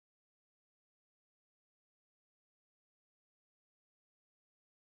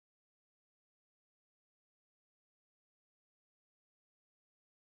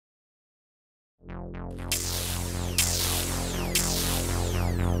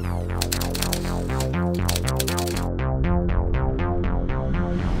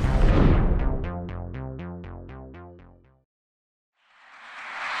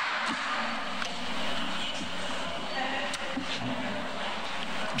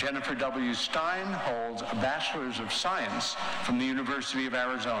Jennifer W. Stein holds a Bachelor's of Science from the University of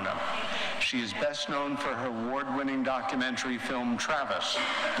Arizona. She is best known for her award-winning documentary film, Travis,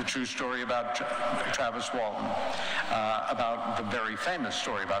 the true story about Travis Walton, about the very famous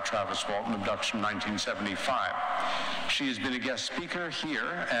story about Travis Walton, abduction in 1975. She has been a guest speaker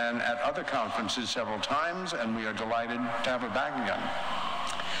here and at other conferences several times, and we are delighted to have her back again.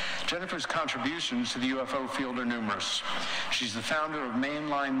 Jennifer's contributions to the UFO field are numerous. She's the founder of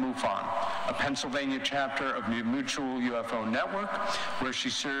Mainline MUFON, a Pennsylvania chapter of the Mutual UFO Network, where she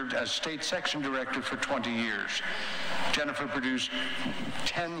served as state section director for 20 years. Jennifer produced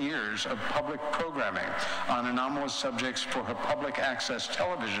 10 years of public programming on anomalous subjects for her public access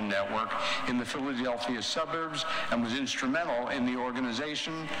television network in the Philadelphia suburbs and was instrumental in the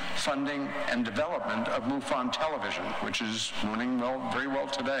organization, funding, and development of MUFON Television, which is running very well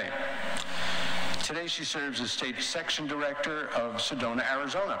today. Today she serves as state section director of Sedona,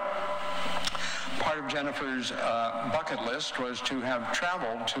 Arizona. Part of Jennifer's bucket list was to have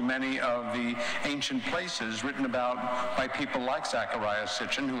traveled to many of the ancient places written about by people like Zachariah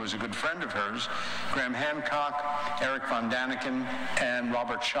Sitchin, who was a good friend of hers, Graham Hancock, Eric von Daniken, and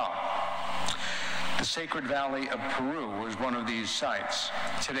Robert Shaw. The Sacred Valley of Peru was one of these sites.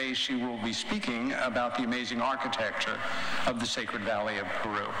 Today she will be speaking about the amazing architecture of the Sacred Valley of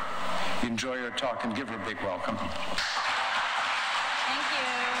Peru. Enjoy her talk and give her a big welcome. Thank you.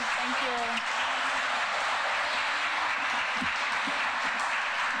 Thank you.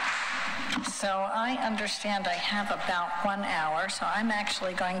 So I understand I have about 1 hour, so I'm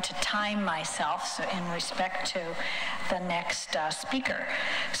actually going to time myself in respect to the next speaker.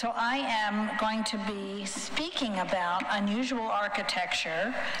 So I am going to be speaking about unusual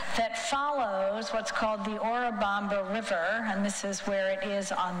architecture that follows what's called the Urubamba River, and this is where it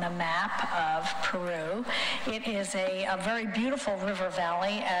is on the map of Peru. It is a very beautiful river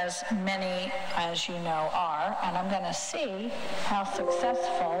valley, as many as you know are, and I'm going to see how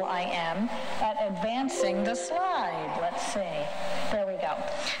successful I am at advancing the slide. Let's see. There we go.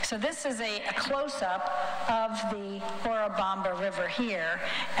 So this is a close-up of the Urubamba River here,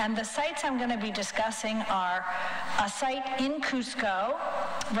 and the sites I'm going to be discussing are a site in Cusco,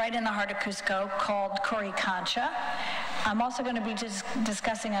 right in the heart of Cusco, called Coricancha. I'm also going to be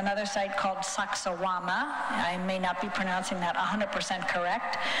discussing another site called Sacsayhuama. I may not be pronouncing that 100%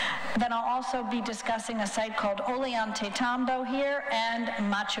 correct. Then I'll also be discussing a site called Ollantaytambo here and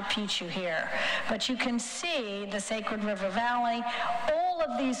Machu Picchu here. But you can see the Sacred River Valley. All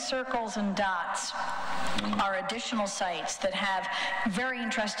of these circles and dots are additional sites that have very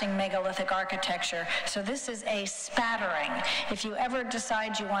interesting megalithic architecture. So this is a spattering. If you ever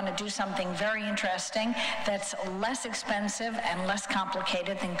decide you want to do something very interesting that's less expensive and less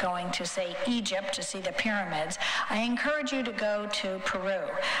complicated than going to, say, Egypt to see the pyramids, I encourage you to go to Peru.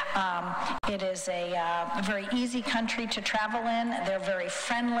 It is a very easy country to travel in. They're very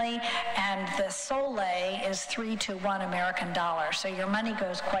friendly, and the Sole is 3 to 1 American dollar, so your money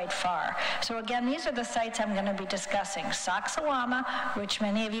goes quite far. So again, these are the sites I'm going to be discussing. Sacsayhuama, which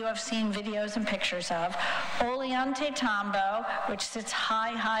many of you have seen videos and pictures of. Ollantaytambo, which sits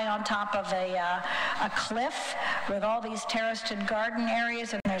high, high on top of a cliff with all these terraced garden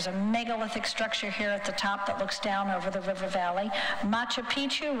areas, and there's a megalithic structure here at the top that looks down over the river valley. Machu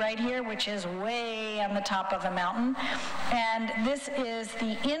Picchu right here, which is way on the top of a mountain. And this is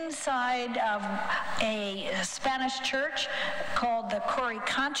the inside of a Spanish church called the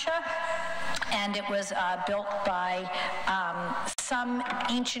Coricancha, and it was built by some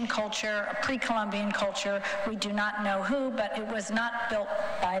ancient culture, a pre-Columbian culture. We do not know who, but it was not built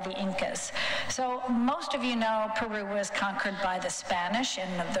by the Incas. So most of you know Peru was conquered by the Spanish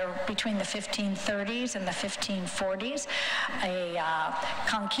between the 1530s and the 1540s. A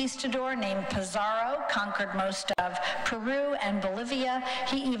conquistador named Pizarro conquered most of Peru and Bolivia.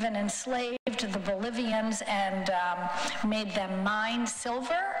 He even enslaved the Bolivians and made them mine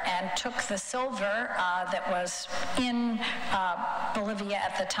silver, and took the silver that was in Bolivia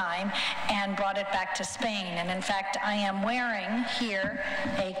at the time and brought it back to Spain. And in fact, I am wearing here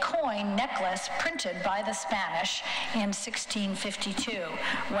a coin necklace printed by the Spanish in 1652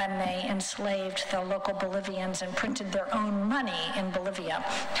 when they enslaved the local Bolivians and printed their own money in Bolivia.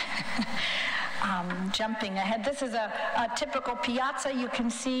 Jumping ahead, this is a typical piazza you can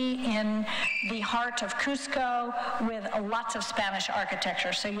see in the heart of Cusco with lots of Spanish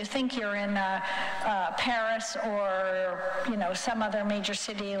architecture. So you think you're in Paris or some other major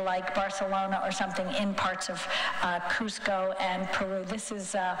city like Barcelona or something in parts of Cusco and Peru. This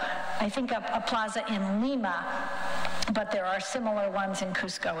is, I think, a plaza in Lima, but there are similar ones in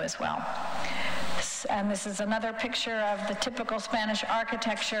Cusco as well. And this is another picture of the typical Spanish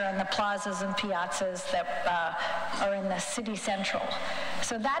architecture and the plazas and piazzas that are in the city central.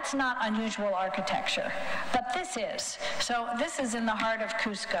 So that's not unusual architecture, but this is. So this is in the heart of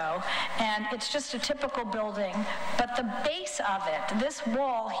Cusco, and it's just a typical building, but the base of it, this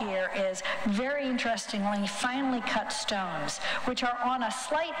wall here, is very interestingly finely cut stones, which are on a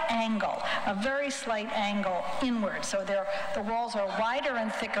slight angle, a very slight angle inward. So the walls are wider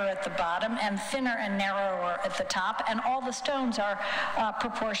and thicker at the bottom and thinner and narrower at the top, and all the stones are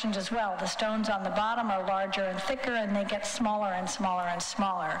proportioned as well. The stones on the bottom are larger and thicker, and they get smaller and smaller and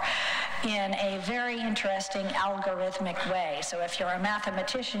smaller in a very interesting algorithmic way. So if you're a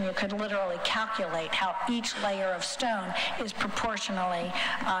mathematician, you could literally calculate how each layer of stone is proportionally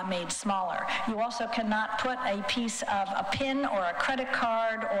made smaller. You also cannot put a piece of a pin or a credit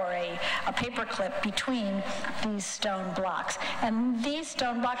card or a paper clip between these stone blocks. And these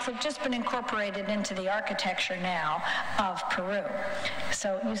stone blocks have just been incorporated into the architecture now of Peru.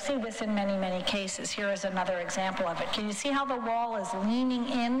 So you see this in many, many cases. Here is another example of it. Can you see how the wall is leaning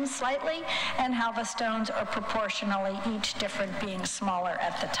in slightly and how the stones are proportionally each different, being smaller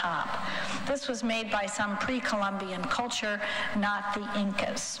at the top? This was made by some pre-Columbian culture, not the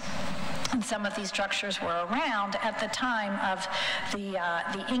Incas. And some of these structures were around at the time of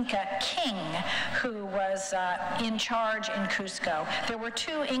the Inca king who was in charge in Cusco. There were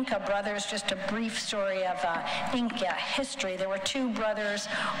two Inca brothers, just a brief story of Inca history. There were two brothers.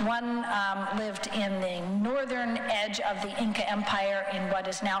 One lived in the northern edge of the Inca Empire in what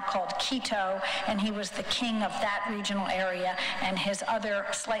is now called Quito, and he was the king of that regional area, and his other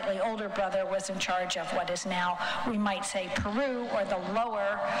slightly older brother was in charge of what is now, we might say, Peru, or the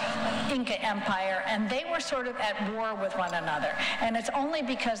lower Inca Empire, and they were sort of at war with one another. And it's only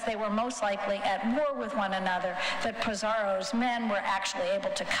because they were most likely at war with one another that Pizarro's men were actually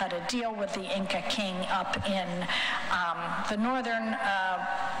able to cut a deal with the Inca king up in the northern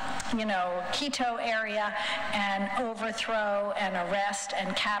Quito area and overthrow and arrest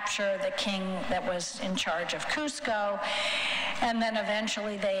and capture the king that was in charge of Cusco. And then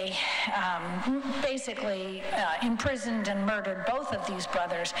eventually they basically imprisoned and murdered both of these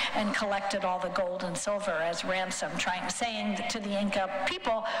brothers and collected all the gold and silver as ransom, saying to the Inca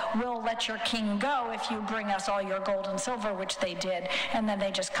people, we'll let your king go if you bring us all your gold and silver, which they did. And then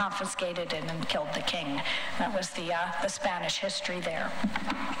they just confiscated it and killed the king. That was the Spanish history there.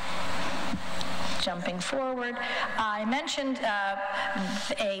 Jumping forward, I mentioned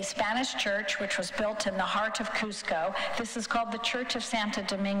a Spanish church which was built in the heart of Cusco. This is called the Church of Santo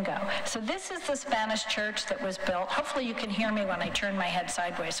Domingo. So this is the Spanish church that was built. Hopefully you can hear me when I turn my head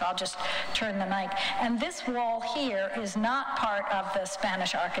sideways, so I'll just turn the mic. And this wall here is not part of the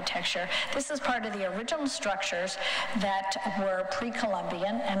Spanish architecture. This is part of the original structures that were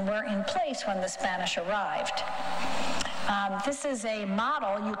pre-Columbian and were in place when the Spanish arrived. This is a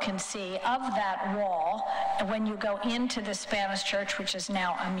model you can see of that wall when you go into the Spanish church, which is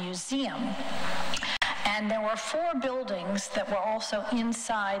now a museum. And there were 4 buildings that were also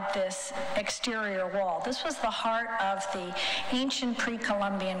inside this exterior wall. This was the heart of the ancient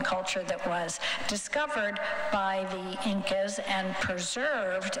pre-Columbian culture that was discovered by the Incas and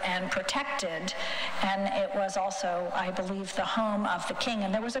preserved and protected. And it was also, I believe, the home of the king.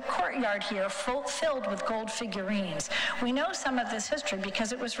 And there was a courtyard here filled with gold figurines. We know some of this history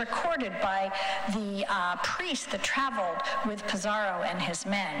because it was recorded by the priest that traveled with Pizarro and his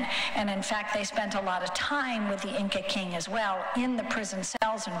men. And in fact, they spent a lot of time with the Inca king as well in the prison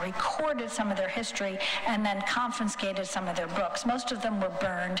cells and recorded some of their history and then confiscated some of their books. Most of them were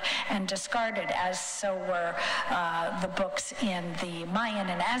burned and discarded, as so were the books in the Mayan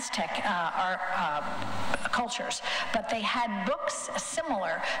and Aztec cultures. But they had books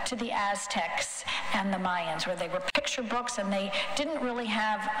similar to the Aztecs and the Mayans, where they were picture books and they didn't really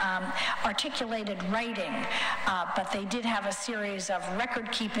have articulated writing, but they did have a series of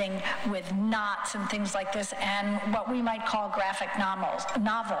record keeping with knots and things like this, and what we might call graphic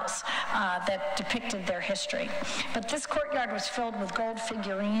novels that depicted their history. But this courtyard was filled with gold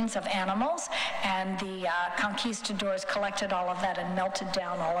figurines of animals, and the conquistadors collected all of that and melted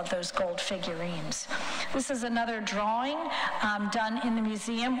down all of those gold figurines. This is another drawing done in the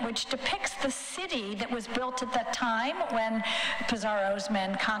museum, which depicts the city that was built at that time when Pizarro's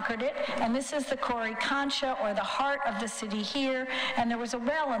men conquered it. And this is the Cori Concha, or the heart of the city here. And there was a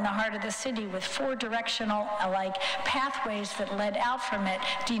well in the heart of the city with 4 directional pathways that led out from it,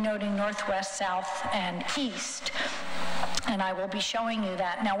 denoting northwest, south, and east. And I will be showing you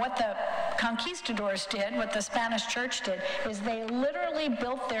that. Now, what the conquistadors did, what the Spanish church did, is they literally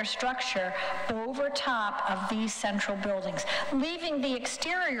built their structure over top of these central buildings, leaving the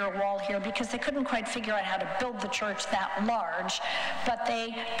exterior wall here because they couldn't quite figure out how to build the church that large. But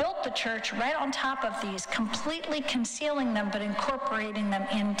they built the church right on top of these, completely concealing them but incorporating them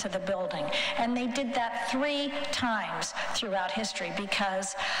into the building. And they did that 3 times throughout history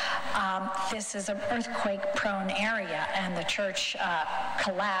because this is an earthquake-prone area, and the church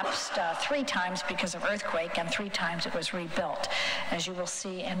collapsed 3 times because of earthquake, and 3 times it was rebuilt, as you will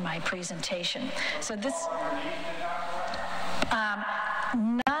see in my presentation. So this,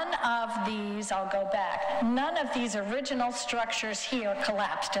 none of these, I'll go back, none of these original structures here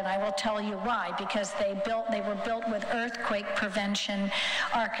collapsed, and I will tell you why, because they were built with earthquake prevention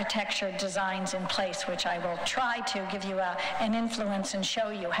architecture designs in place, which I will try to give you an influence and show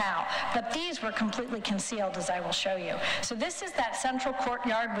you how. But these were completely concealed, as I will show you. So this is that central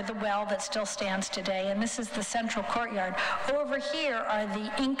courtyard with the well that still stands today, and this is the central courtyard. Over here are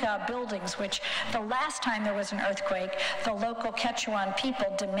the Inca buildings, which the last time there was an earthquake, the local Quechuan people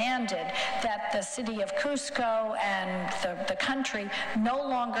demanded that the city of Cusco and the country no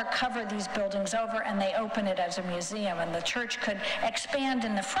longer cover these buildings over, and they open it as a museum. And the church could expand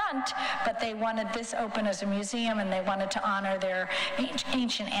in the front, but they wanted this open as a museum, and they wanted to honor their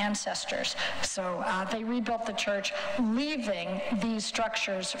ancient ancestors. So they rebuilt the church, leaving these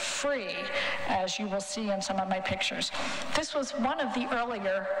structures free, as you will see in some of my pictures. This was one of the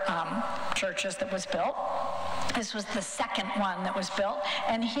earlier churches that was built. This was the second one that was built.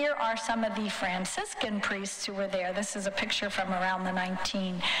 And here are some of the Franciscan priests who were there. This is a picture from around the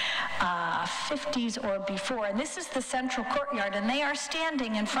 1950s or before. And this is the central courtyard, and they are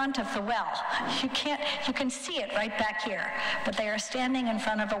standing in front of the well. You can see it right back here, but they are standing in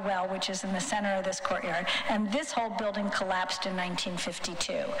front of a well, which is in the center of this courtyard. And this whole building collapsed in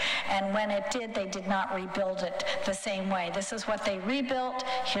 1952. And when it did, they did not rebuild it the same way. This is what they rebuilt.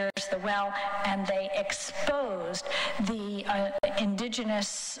 Here's the well, and they exposed the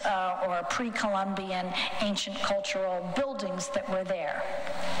indigenous or pre-Columbian ancient cultural buildings that were there.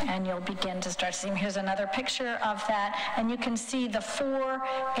 And you'll begin to start seeing, here's another picture of that, and you can see the 4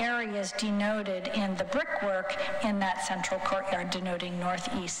 areas denoted in the brickwork in that central courtyard, denoting north,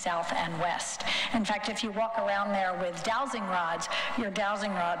 east, south, and west. In fact, if you walk around there with dowsing rods, your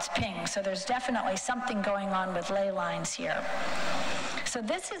dowsing rods ping. So there's definitely something going on with ley lines here. So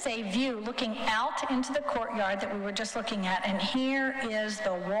this is a view looking out into the courtyard that we were just looking at, and here is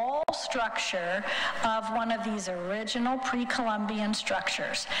the wall structure of one of these original pre-Columbian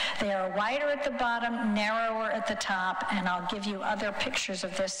structures. They are wider at the bottom, narrower at the top, and I'll give you other pictures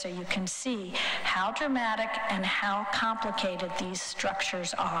of this so you can see how dramatic and how complicated these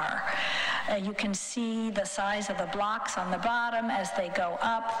structures are. You can see the size of the blocks on the bottom as they go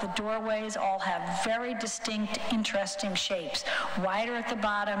up. The doorways all have very distinct, interesting shapes. Wider at the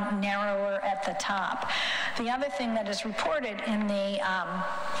bottom, narrower at the top. The other thing that is reported in the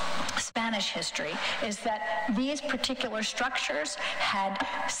Spanish history is that these particular structures had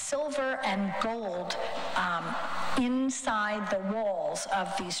silver and gold inside the walls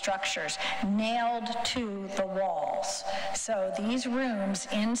of these structures, nailed to the walls. So these rooms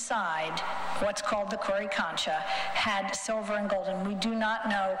inside what's called the Cori Concha had silver and gold, and we do not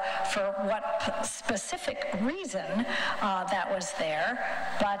know for what specific reason that was there,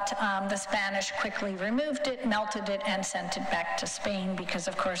 but the Spanish quickly removed it, melted it, and sent it back to Spain because,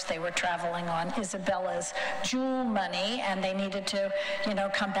 of course, they were traveling on Isabella's jewel money, and they needed to,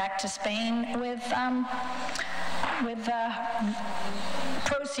 come back to Spain with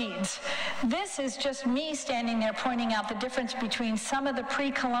proceeds. This is just me standing there pointing out the difference between some of the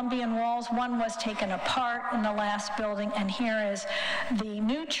pre-Columbian walls. One was taken apart in the last building, and here is the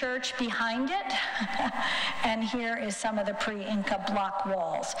new church behind it, and here is some of the pre-Inca block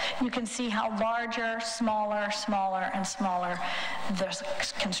walls. You can see how larger, smaller, and smaller the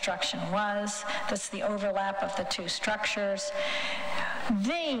construction was. That's the overlap of the 2 structures.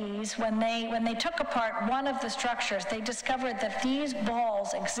 these, when they took apart one of the structures, they discovered that these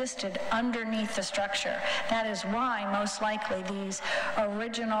balls existed underneath the structure. That is why, most likely, these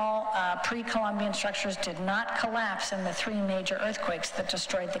original pre-Columbian structures did not collapse in the 3 major earthquakes that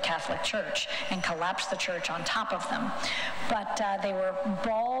destroyed the Catholic Church and collapsed the church on top of them. But they were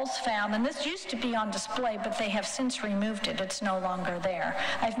balls found, and this used to be on display, but they have since removed it. It's no longer there.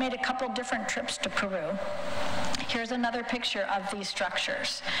 I've made a couple different trips to Peru. Here's another picture of these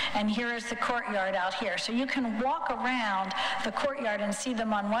structures, and here is the courtyard out here. So you can walk around the courtyard and see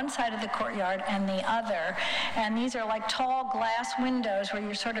them on one side of the courtyard and the other, and these are like tall glass windows where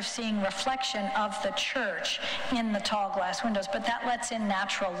you're sort of seeing reflection of the church in the tall glass windows, but that lets in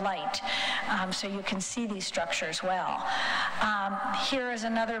natural light, so you can see these structures well. Here is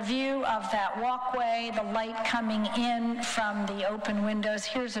another view of that walkway, the light coming in from the open windows.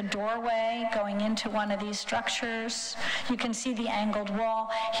 Here's a doorway going into one of these structures. You can see the angled wall.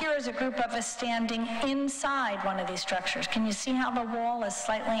 Here is a group of us standing inside one of these structures. Can you see how the wall is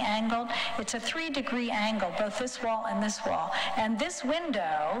slightly angled? It's a 3-degree angle, both this wall and this wall. And this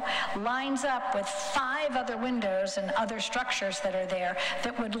window lines up with 5 other windows and other structures that are there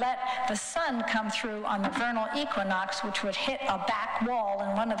that would let the sun come through on the vernal equinox, which would hit a back wall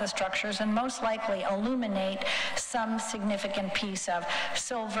in one of the structures and most likely illuminate some significant piece of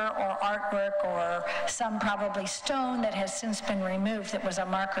silver or artwork or some probably stone that has since been removed that was a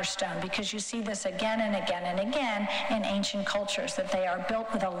marker stone, because you see this again and again and again in ancient cultures, that they are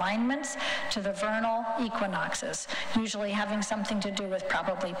built with alignments to the vernal equinoxes, usually having something to do with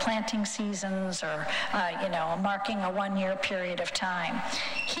probably planting seasons or marking a 1-year period of time.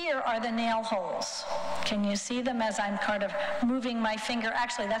 Here are the nail holes. Can you see them as I'm kind of moving my finger?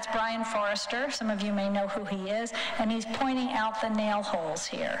 Actually, that's Brian Forrester. Some of you may know who he is, and he's pointing out the nail holes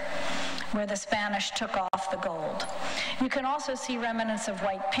here where the Spanish took off the gold. You can also see remnants of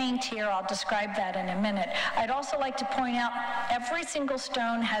white paint here. I'll describe that in a minute. I'd also like to point out every single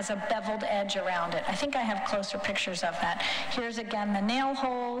stone has a beveled edge around it. I think I have closer pictures of that. Here's again the nail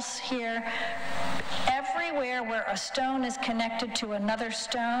holes here. Everywhere where a stone is connected to another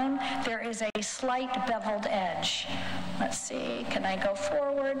stone, there is a slight beveled edge. Let's see, can I go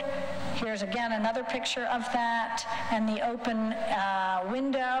forward? Here's again another picture of that, and the open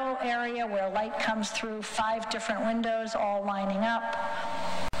window area where light comes through 5 different windows all lining up.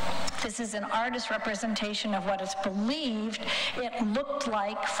 This is an artist's representation of what it's believed it looked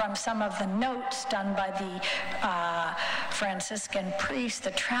like from some of the notes done by the Franciscan priest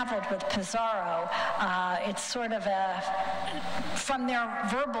that traveled with Pizarro. It's sort of from their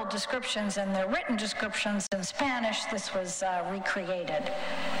verbal descriptions and their written descriptions in Spanish, this was recreated.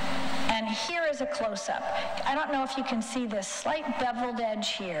 And here is a close-up. I don't know if you can see this slight beveled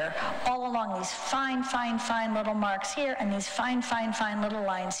edge here, all along these fine, fine, fine little marks here, and these fine, fine, fine little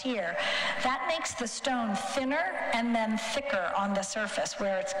lines here. That makes the stone thinner and then thicker on the surface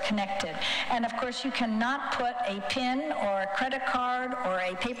where it's connected. And of course, you cannot put a pin or a credit card or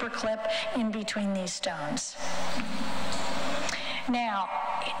a paper clip in between these stones. Now,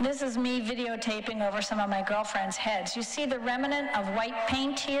 this is me videotaping over some of my girlfriends' heads. You see the remnant of white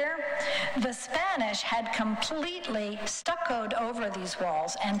paint here? The Spanish had completely stuccoed over these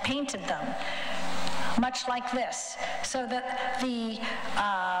walls and painted them, much like this, so that the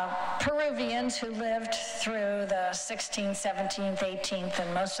Peruvians who lived through the 16th, 17th, 18th,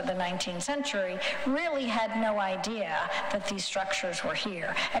 and most of the 19th century really had no idea that these structures were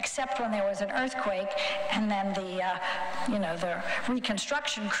here, except when there was an earthquake, and then the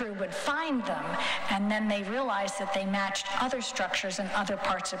reconstruction crew would find them, and then they realized that they matched other structures in other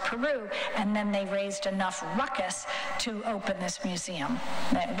parts of Peru, and then they raised enough ruckus to open this museum.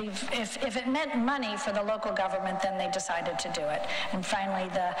 If it meant money for the local government, then they decided to do it. And finally,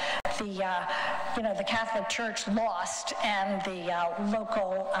 the Catholic Church lost, and the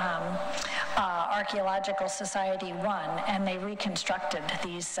local archaeological society won, and they reconstructed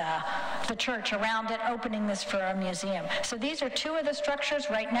the church around it, opening this for a museum. So these are 2 of the structures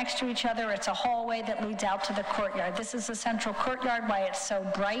right next to each other. It's a hallway that leads out to the courtyard. This is the central courtyard, why it's so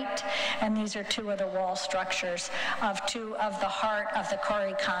bright, and these are 2 of the wall structures of 2 of the heart of the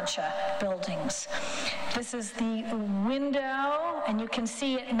Coricancha buildings. This is the window, and you can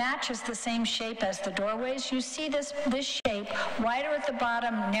see it matches the same shape as the doorways. You see this shape, wider at the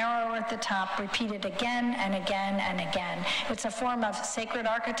bottom, narrower at the top, repeated again and again and again. It's a form of sacred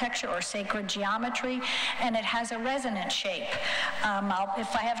architecture or sacred geometry, and it has a resonant shape.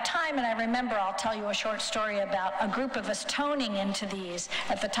 If I have time and I remember, I'll tell you a short story about a group of us toning into these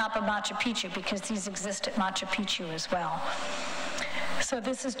at the top of Machu Picchu, because these exist at Machu Picchu as well. So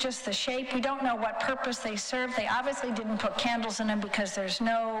this is just the shape. We don't know what purpose they serve. They obviously didn't put candles in them because there's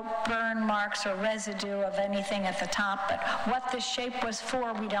no burn marks or residue of anything at the top, but what this shape was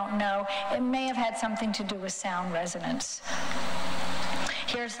for, we don't know. It may have had something to do with sound resonance.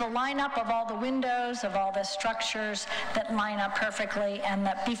 Here's the lineup of all the windows, of all the structures that line up perfectly, and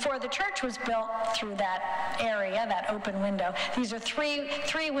that before the church was built through that area, that open window, these are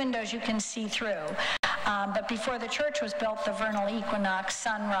three windows you can see through. But before the church was built, the vernal equinox,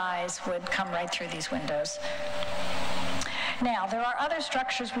 sunrise would come right through these windows. Now, there are other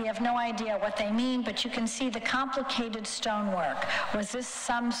structures, we have no idea what they mean, but you can see the complicated stonework. Was this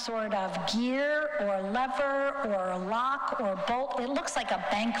some sort of gear or lever or lock or bolt? It looks like a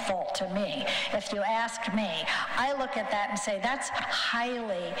bank vault to me, if you ask me. I look at that and say, that's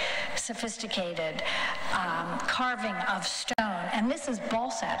highly sophisticated carving of stone. And this is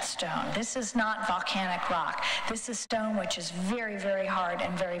balsat stone. This is not volcanic rock. This is stone which is very, very hard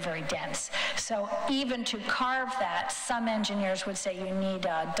and very, very dense. So even to carve that, some engineers would say you need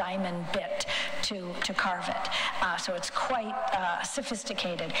a diamond bit to carve it. So it's quite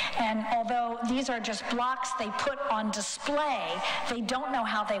sophisticated. And although these are just blocks they put on display, they don't know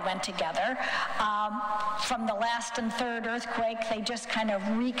how they went together. From the last and third earthquake, they just kind of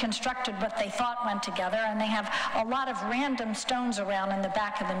reconstructed what they thought went together, and they have a lot of random stones around in the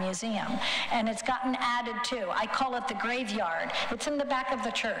back of the museum. And it's gotten added to. I call it the graveyard. It's in the back of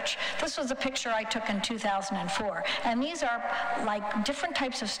the church. This was a picture I took in 2004. And these are like different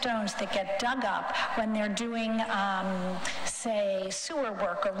types of stones that get dug up when they're doing, say, sewer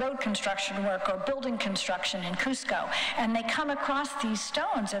work or road construction work or building construction in Cusco. And they come across these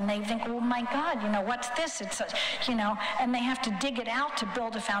stones and they think, oh my God, you know, what's this? It's, you know, and they have to dig it out to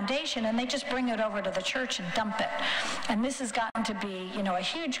build a foundation, and they just bring it over to the church and dump it. And this has gotten to be, you know, a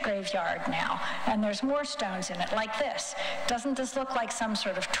huge graveyard now. And there's more stones in it, like this. Doesn't this look like some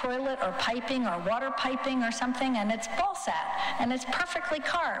sort of toilet or piping or water piping or something? And it's balsat, and it's perfectly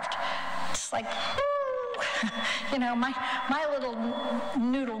carved. It's like, whoo! You know, my little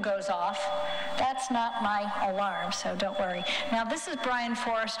noodle goes off. That's not my alarm, so don't worry. Now, this is Brian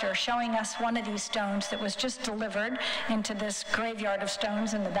Forrester showing us one of these stones that was just delivered into this graveyard of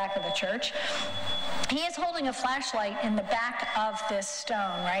stones in the back of the church. He is holding a flashlight in the back of this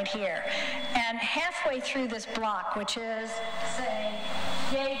stone right here. And halfway through this block, which is, say,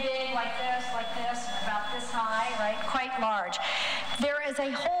 yay big, like this, and about this high, right, quite large, there is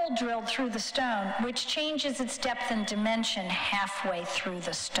a hole drilled through the stone which changes its depth and dimension halfway through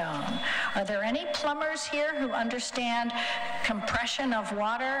the stone. Are there any plumbers here who understand compression of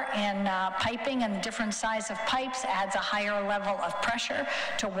water and piping, and the different size of pipes adds a higher level of pressure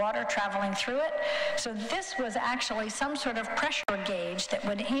to water traveling through it? So this was actually some sort of pressure gauge that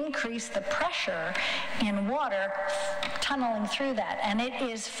would increase the pressure in water tunneling through that. And it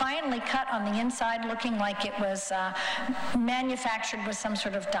is finely cut on the inside, looking like it was manufactured with some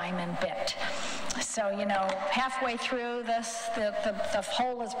sort of diamond bit. So, you know, halfway through this, the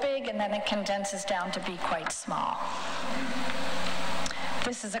hole is big, and then it condenses down to be quite small.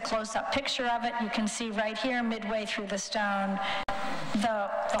 This is a close-up picture of it. You can see right here, midway through the stone, the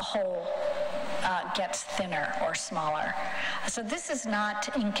hole gets thinner or smaller. So this is not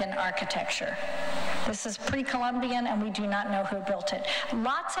Incan architecture. This is pre-Columbian, and we do not know who built it.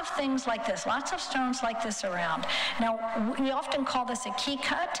 Lots of things like this, lots of stones like this around. Now, we often call this a key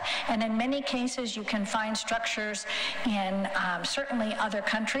cut, and in many cases you can find structures in certainly other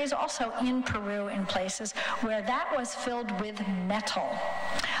countries, also in Peru in places where that was filled with metal.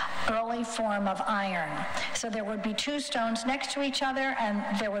 Early form of iron. So there would be two stones next to each other, and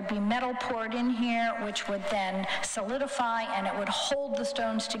there would be metal poured in here, which would then solidify, and it would hold the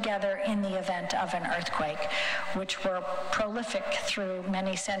stones together in the event of an earthquake, which were prolific through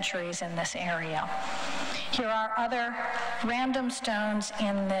many centuries in this area. Here are other random stones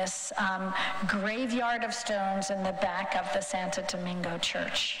in this graveyard of stones in the back of the Santo Domingo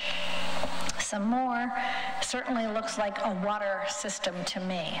Church. Some more. Certainly looks like a water system to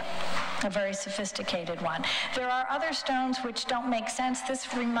me, a very sophisticated one. There are other stones which don't make sense.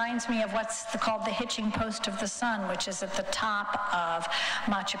 This reminds me of what's called the hitching post of the sun, which is at the top of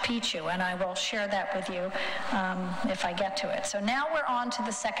Machu Picchu, and I will share that with you if I get to it. So now we're on to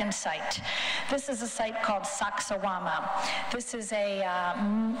the second site. This is a site called Sacsayhuama. This is a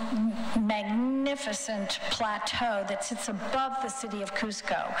magnificent plateau that sits above the city of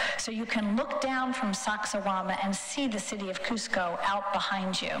Cusco. So you can look down from Sacsayhuama and see the city of Cusco out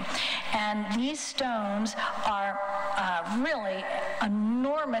behind you. And these stones are really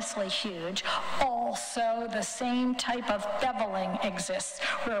enormously huge. Also, the same type of beveling exists,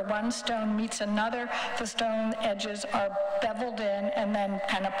 where one stone meets another, the stone edges are beveled in and then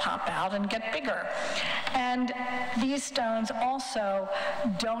kind of pop out and get bigger. And these stones also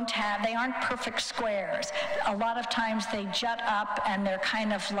they aren't perfect squares. A lot of times they jut up and they're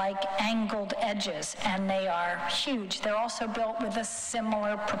kind of like angled edges, and they are huge. They're also built with a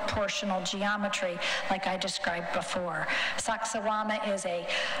similar proportional geometry like I described before. Sacsayhuama is a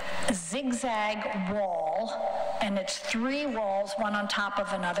zigzag wall, and it's 3 walls, one on top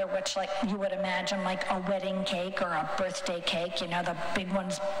of another, which like you would imagine like a wedding cake or a birthday cake. You know, the big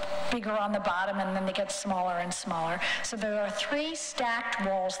one's bigger on the bottom and then they get smaller and smaller. So there are 3 stacked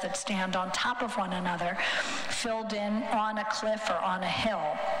walls that stand on top of one another, filled in on a cliff or on a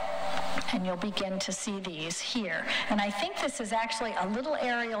hill. And you'll begin to see these here. And I think this is actually a little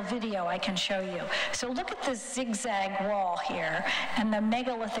aerial video I can show you. So look at this zigzag wall here and the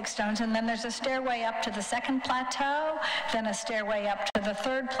megalithic stones, and then there's a stairway up to the 2nd plateau, then a stairway up to the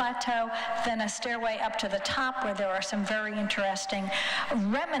 3rd plateau, then a stairway up to the top where there are some very interesting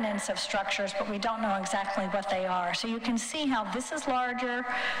remnants of structures, but we don't know exactly what they are. So you can see how this is larger,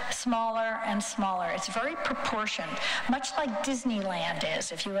 smaller, and smaller. It's very proportioned, much like Disneyland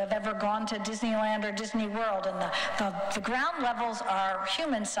is. If you have ever gone to Disneyland or Disney World, and the ground levels are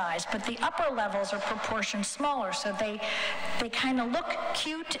human-sized, but the upper levels are proportioned smaller, so they kind of look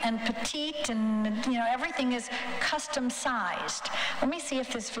cute and petite, and you know, everything is custom-sized. Let me see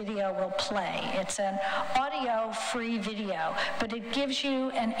if this video will play. It's an audio-free video, but it gives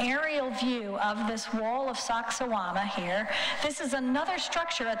you an aerial view of this wall of Sacsayhuama here. This is another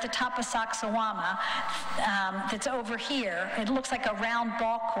structure at the top of Sacsayhuama that's over here. It looks like a round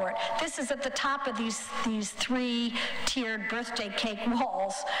ball court. This is at the top of these 3-tiered birthday cake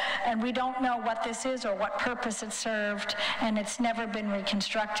walls, and we don't know what this is or what purpose it served, and it's never been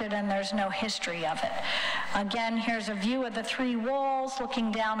reconstructed, and there's no history of it. Again, here's a view of the 3 walls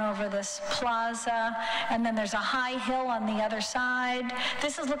looking down over this plaza, and then there's a high hill on the other side.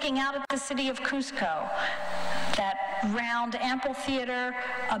 This is looking out at the city of Cusco. That round amphitheater,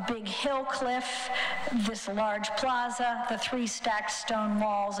 a big hill cliff, this large plaza, the 3 stacked stone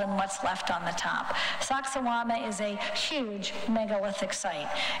walls, and what's left on the top. Sacsayhuama is a huge megalithic site.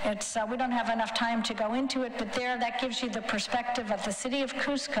 We don't have enough time to go into it, but that gives you the perspective of the city of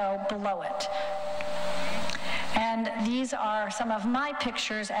Cusco below it. And these are some of my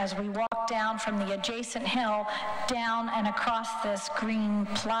pictures as we walk down from the adjacent hill down and across this green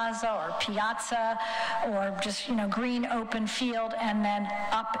plaza or piazza, or just, you know, green open field, and then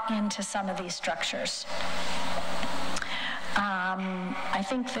up into some of these structures. I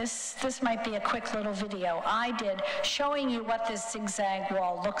think this might be a quick little video I did showing you what this zigzag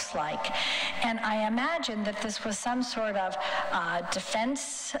wall looks like. And I imagine that this was some sort of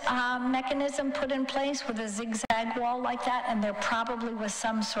defense mechanism put in place with a zigzag wall like that, and there probably was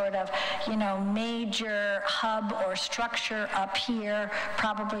some sort of, you know, major hub or structure up here,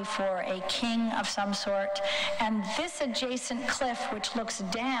 probably for a king of some sort. And this adjacent cliff, which looks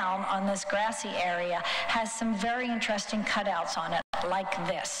down on this grassy area, has some very interesting cutouts on it, like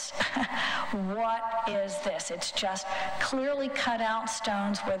this. What is this? It's just clearly cut out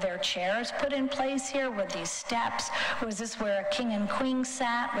stones. Were there chairs put in place here? Were these steps? Was this where a king and queen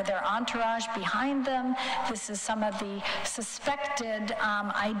sat with their entourage behind them? This is some of the suspected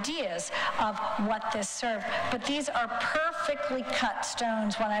ideas of what this served. But these are perfectly cut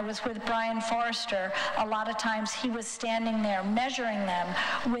stones. When I was with Brian Forrester, a lot of times he was standing there measuring them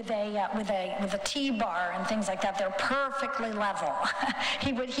with a T-bar and things like that. They're perfectly level.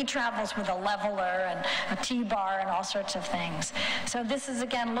 He travels with a leveler and a T-bar and all sorts of things. So this is,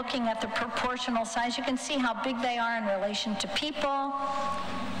 again, looking at the proportional size. You can see how big they are in relation to people.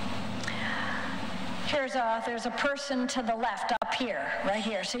 There's a person to the left up here, right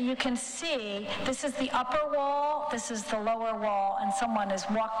here. So you can see this is the upper wall, this is the lower wall, and someone has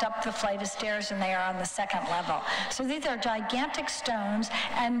walked up the flight of stairs and they are on the 2nd level. So these are gigantic stones,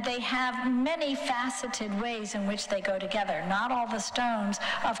 and they have many faceted ways in which they go together. Not all the stones,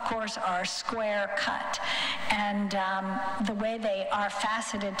 of course, are square cut. And the way they are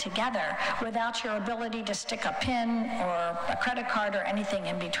faceted together without your ability to stick a pin or a credit card or anything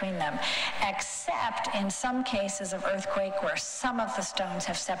in between them, except in some cases of earthquake where some of the stones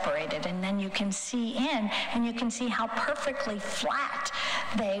have separated, and then you can see in, and you can see how perfectly flat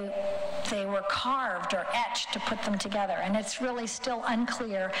they were carved or etched to put them together, and it's really still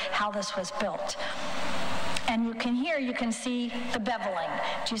unclear how this was built. And you can see the beveling.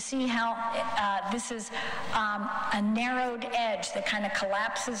 Do you see how this is a narrowed edge that kind of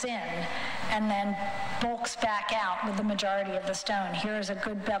collapses in and then bulks back out with the majority of the stone? Here is a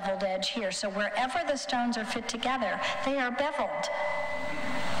good beveled edge here. So wherever the stones are fit together, they are beveled.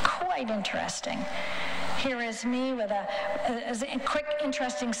 Quite interesting. Here is me with a quick,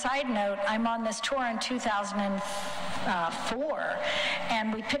 interesting side note. I'm on this tour in 2004,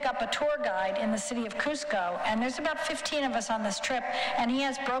 and we pick up a tour guide in the city of Cusco, and there's about 15 of us on this trip, and he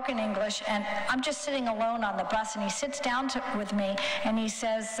has broken English, and I'm just sitting alone on the bus, and he sits down with me, and he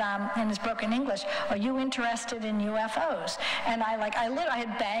says in his broken English, "Are you interested in UFOs?" And I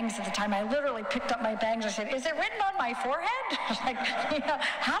had bangs at the time. I literally picked up my bangs and said, "Is it written on my forehead?"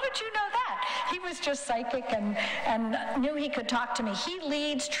 How did you know that? He was just psychic and knew he could talk to me. He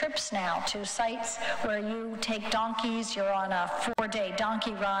leads trips now to sites where you take donkeys, you're on a 4-day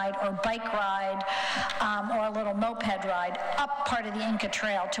donkey ride or bike ride or a little moped ride up part of the Inca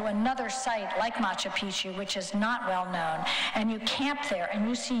Trail to another site like Machu Picchu, which is not well known. And you camp there and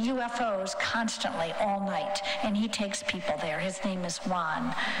you see UFOs constantly all night. And he takes people there. His name is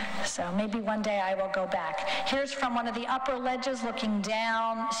Juan. So maybe one day I will go back. Here's from one of the upper ledges looking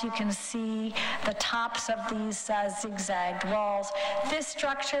down, so you can see the tops of these zigzagged walls. This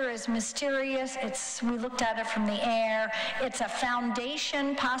structure is mysterious. We looked at it from the air. It's a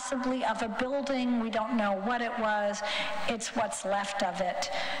foundation possibly of a building. We don't know what it was. It's what's left of it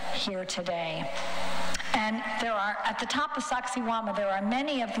here today. And there are, at the top of Sacsayhuama, there are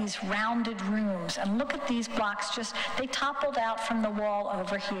many of these rounded rooms. And look at these blocks, they toppled out from the wall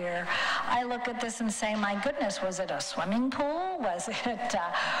over here. I look at this and say, my goodness, was it a swimming pool? Was it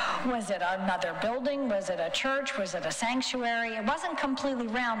another building? Was it a church? Was it a sanctuary? It wasn't completely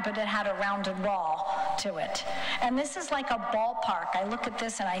round, but it had a rounded wall to it. And this is like a ballpark. I look at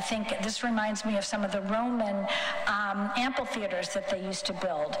this and I think this reminds me of some of the Roman amphitheaters that they used to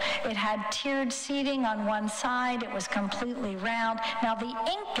build. It had tiered seating on one side. It was completely round. Now the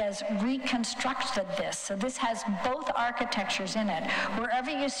Incas reconstructed this, so this has both architectures in it.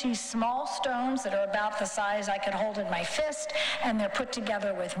 Wherever you see small stones that are about the size I could hold in my fist, and they're put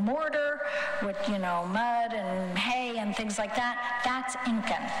together with mortar, with mud and hay and things like that, that's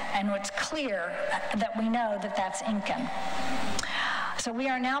Incan. And it's clear that we know that that's Incan. So we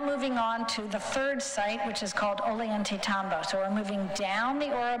are now moving on to the third site, which is called Ollantaytambo. So we're moving down the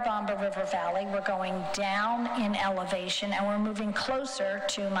Urubamba River Valley. We're going down in elevation, and we're moving closer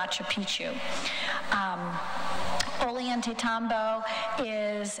to Machu Picchu. Ollantaytambo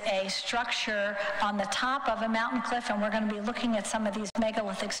is a structure on the top of a mountain cliff, and we're going to be looking at some of these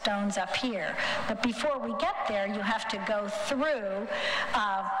megalithic stones up here. But before we get there, you have to go through,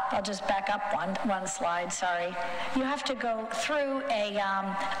 I'll just back up one slide, sorry. You have to go through a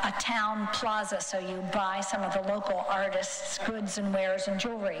town plaza, so you buy some of the local artists' goods and wares and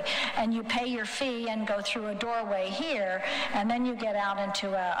jewelry. And you pay your fee and go through a doorway here, and then you get out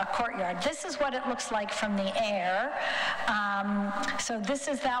into a courtyard. This is what it looks like from the air. So this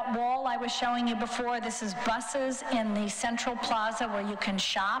is that wall I was showing you before. This is buses in the central plaza where you can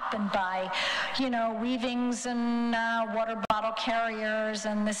shop and buy, weavings and water bottle carriers,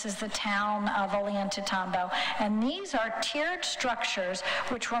 and this is the town of Ollantaytambo. And these are tiered structures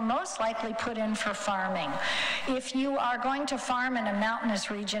which were most likely put in for farming. If you are going to farm in a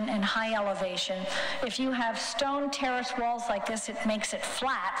mountainous region in high elevation, if you have stone terrace walls like this, it makes it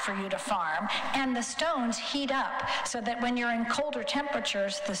flat for you to farm, and the stones heat up so that when you're in colder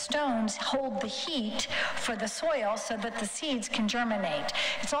temperatures, the stones hold the heat for the soil so that the seeds can germinate.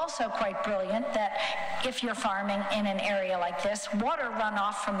 It's also quite brilliant that if you're farming in an area like this, water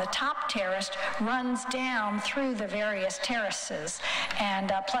runoff from the top terrace runs down through the various terraces.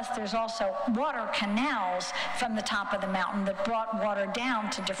 And plus there's also water canals from the top of the mountain that brought water down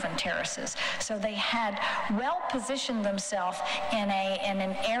to different terraces. So they had well positioned themselves in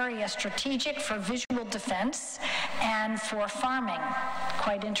an area strategic for visual defense and for farming,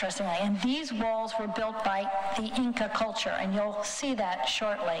 quite interestingly. And these walls were built by the Inca culture, and you'll see that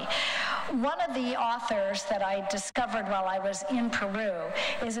shortly. One of the authors that I discovered while I was in Peru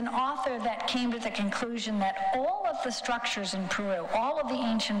is an author that came to the conclusion that all of the structures in Peru, all of the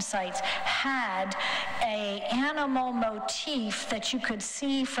ancient sites, had an animal motif that you could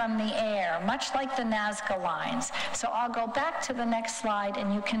see from the air, much like the Nazca lines. So I'll go back to the next slide,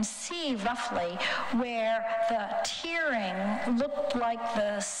 and you can see roughly where the tiering looked like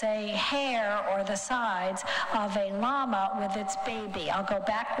the, say, hair or the sides of a llama with its baby. I'll go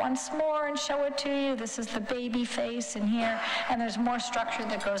back once more and show it to you. This is the baby face in here, and there's more structure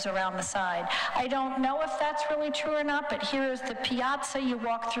that goes around the side. I don't know if that's really through or not, but here is the piazza you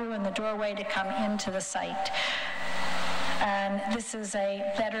walk through and the doorway to come into the site. And this is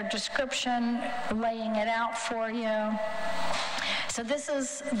a better description, laying it out for you. So this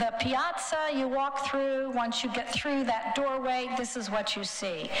is the piazza you walk through. Once you get through that doorway, this is what you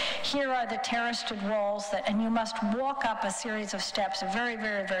see. Here are the terraced walls, and you must walk up a series of steps very,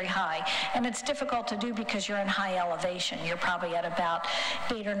 very, very high. And it's difficult to do because you're in high elevation. You're probably at about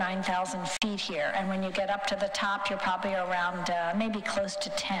 8,000 or 9,000 feet here. And when you get up to the top, you're probably around maybe close to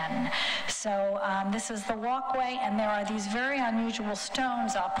 10. So this is the walkway, and there are these very unusual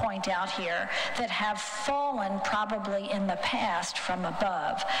stones, I'll point out here, that have fallen probably in the past from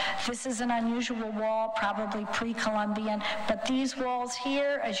above. This is an unusual wall, probably pre-Columbian, but these walls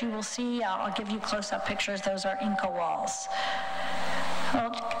here, as you will see, I'll give you close-up pictures, those are Inca walls.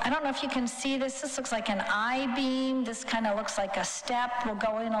 Well, I don't know if you can see this. This looks like an I-beam. This kind of looks like a step. We'll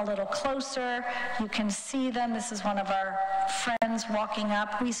go in a little closer. You can see them. This is one of our friends walking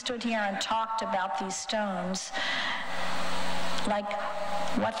up. We stood here and talked about these stones. Like,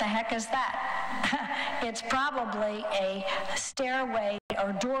 what the heck is that? It's probably a stairway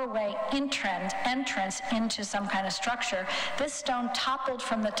or doorway entrance into some kind of structure. This stone toppled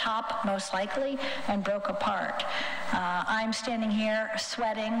from the top, most likely, and broke apart. I'm standing here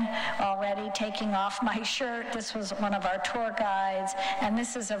sweating already, taking off my shirt. This was one of our tour guides, and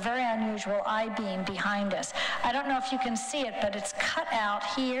this is a very unusual I-beam behind us. I don't know if you can see it, but it's cut out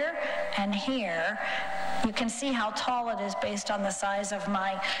here and here. You can see how tall it is based on the size of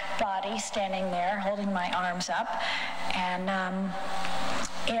my body standing there, holding my arms up. And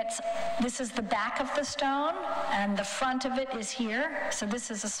this is the back of the stone, and the front of it is here. So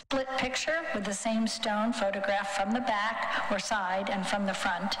this is a split picture with the same stone photographed from the back or side and from the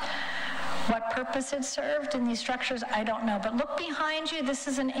front. What purpose it served in these structures, I don't know. But look behind you, this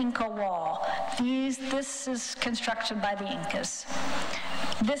is an Inca wall. This is constructed by the Incas.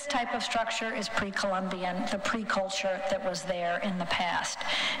 This type of structure is pre-Columbian, the pre-culture that was there in the past.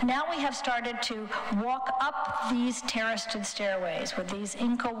 Now we have started to walk up these terraced stairways with these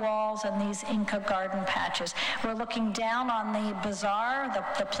Inca walls and these Inca garden patches. We're looking down on the bazaar,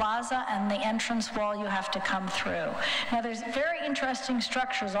 the plaza, and the entrance wall you have to come through. Now there's very interesting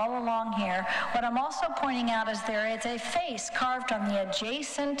structures all along here. What I'm also pointing out is there is a face carved on the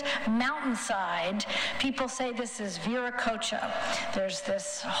adjacent mountainside. People say this is Viracocha. There's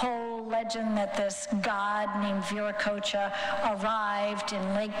this whole legend that this god named Viracocha arrived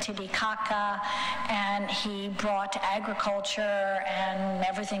in Lake Titicaca, and he brought agriculture and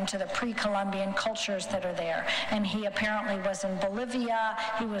everything to the pre-Columbian cultures that are there. And he apparently was in Bolivia.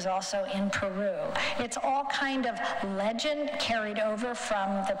 He was also in Peru. It's all kind of legend carried over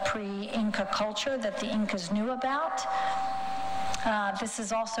from the pre-Inca culture that the Incas knew about. This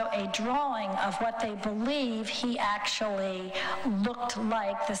is also a drawing of what they believe he actually looked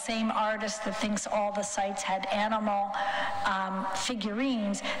like, the same artist that thinks all the sites had animal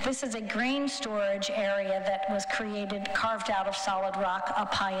figurines. This is a grain storage area that was carved out of solid rock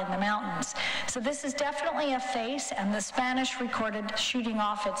up high in the mountains. So this is definitely a face, and the Spanish recorded shooting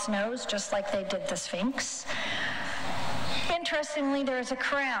off its nose, just like they did the Sphinx. Interestingly, there is a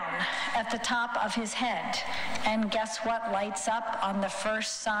crown at the top of his head. And guess what lights up on the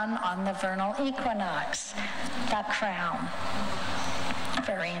first sun on the vernal equinox? That crown.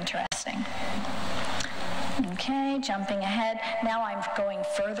 Very interesting. Okay, jumping ahead. Now I'm going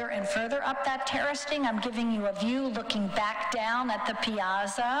further and further up that terracing. I'm giving you a view looking back down at the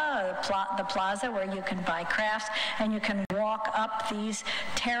piazza, the plaza where you can buy crafts, and you can walk up these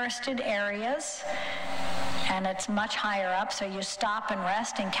terraced areas. And it's much higher up, so you stop and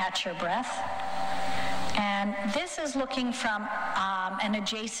rest and catch your breath. And this is looking from an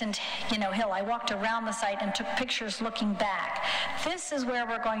adjacent, hill. I walked around the site and took pictures looking back. This is where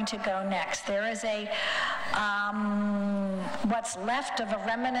we're going to go next. There is what's left of a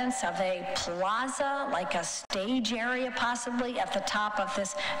remnants of a plaza, like a stage area possibly, at the top of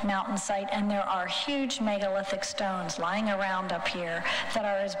this mountain site. And there are huge megalithic stones lying around up here that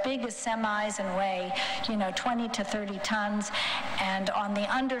are as big as semis and weigh, 20 to 30 tons. And on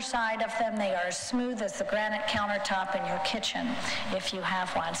the underside of them, they are as smooth as the granite countertop in your kitchen, if you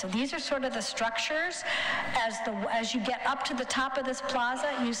have one. So these are sort of the structures. As you get up to the top of this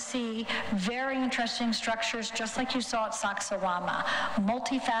plaza, you see very interesting structures, just like you saw at Sacsayhuama,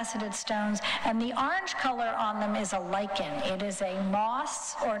 multifaceted stones, and the orange color on them is a lichen. It is a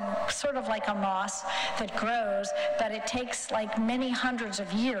moss, or sort of like a moss that grows, but it takes like many hundreds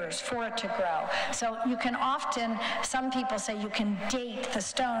of years for it to grow. So you can often, some people say you can date the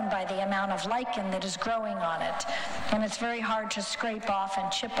stone by the amount of lichen that is growing on it, and it's very hard to scrape off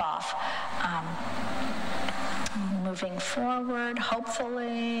and chip off. moving forward,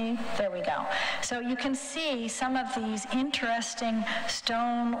 hopefully. There we go. So you can see some of these interesting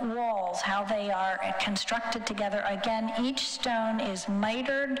stone walls, how they are constructed together. Again, each stone is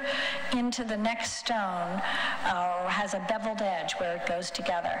mitered into the next stone, or has a beveled edge where it goes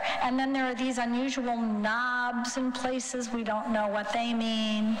together. And then there are these unusual knobs in places. We don't know what they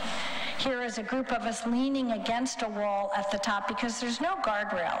mean. Here is a group of us leaning against a wall at the top because there's no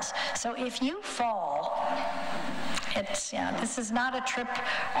guardrails. So if you fall, this is not a trip,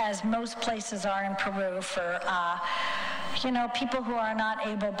 as most places are in Peru, for people who are not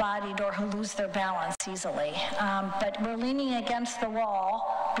able-bodied or who lose their balance easily. But we're leaning against the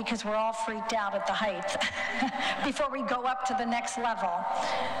wall because we're all freaked out at the height before we go up to the next level.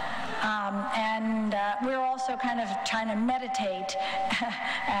 And we're also kind of trying to meditate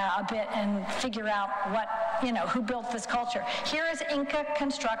a bit and figure out who built this culture. Here is Inca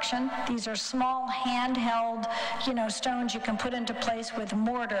construction. These are small handheld, stones you can put into place with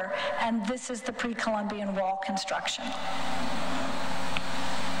mortar, and this is the pre-Columbian wall construction.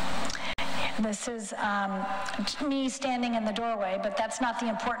 This is me standing in the doorway, but that's not the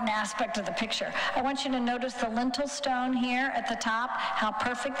important aspect of the picture. I want you to notice the lintel stone here at the top, how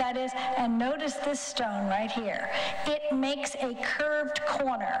perfect that is, and notice this stone right here. It makes a curved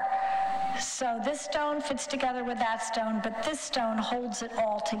corner. So this stone fits together with that stone, but this stone holds it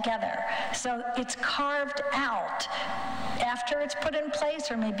all together. So it's carved out after it's put in place,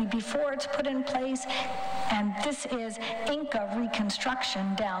 or maybe before it's put in place, and this is Inca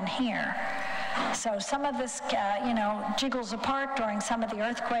reconstruction down here. So some of this, jiggles apart during some of the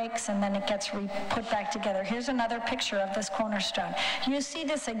earthquakes, and then it gets put back together. Here's another picture of this cornerstone. You see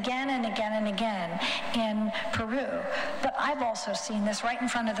this again and again and again in Peru, but I've also seen this right in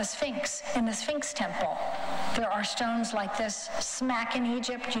front of the Sphinx, in the Sphinx temple. There are stones like this smack in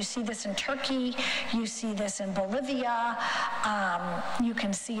Egypt. You see this in Turkey. You see this in Bolivia. You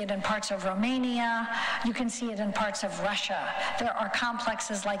can see it in parts of Romania. You can see it in parts of Russia. There are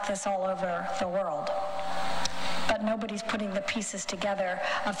complexes like this all over the world. But nobody's putting the pieces together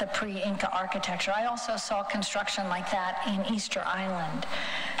of the pre-Inca architecture. I also saw construction like that in Easter Island.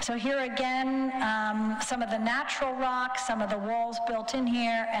 So here again, some of the natural rock, some of the walls built in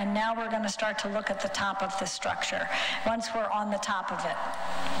here, and now we're going to start to look at the top of this structure once we're on the top of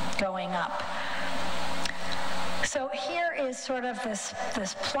it, going up. So here is sort of this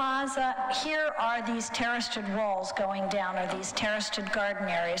plaza. Here are these terraced walls going down, or these terraced garden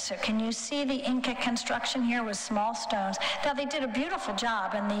areas. So can you see the Inca construction here with small stones? Now, they did a beautiful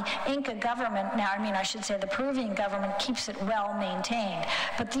job, and the Inca government, I should say the Peruvian government, keeps it well maintained.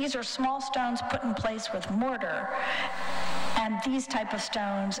 But these are small stones put in place with mortar. And these type of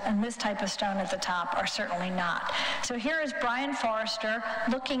stones and this type of stone at the top are certainly not. So here is Brian Forrester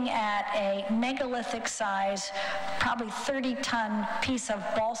looking at a megalithic size, probably 30-ton piece of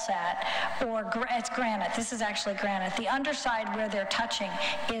balsat, or it's granite. This is actually granite. The underside where they're touching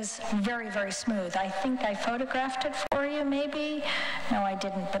is very, very smooth. I think I photographed it for you, maybe? No, I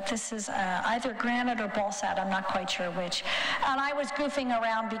didn't, but this is either granite or balsat. I'm not quite sure which. And I was goofing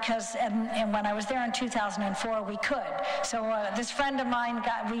around because and when I was there in 2004, we could. So this friend of mine,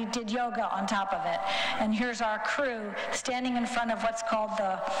 we did yoga on top of it. And here's our crew standing in front of what's called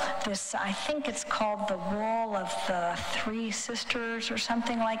I think it's called the Wall of the Three Sisters or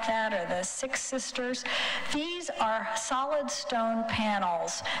something like that, or the Six Sisters. These are solid stone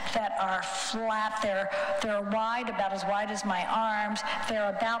panels that are flat. They're wide, about as wide as my arms. They're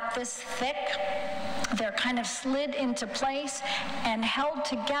about this thick. They're kind of slid into place and held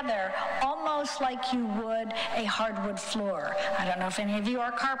together almost like you would a hardwood floor. I don't know if any of you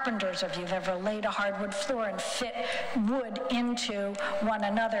are carpenters, or if you've ever laid a hardwood floor and fit wood into one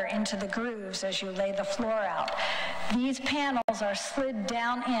another, into the grooves as you lay the floor out. These panels are slid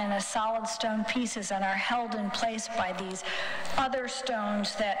down in as solid stone pieces and are held in place by these other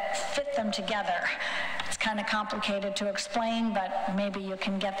stones that fit them together. It's kind of complicated to explain, but maybe you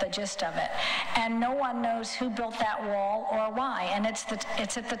can get the gist of it. And no one knows who built that wall or why, and it's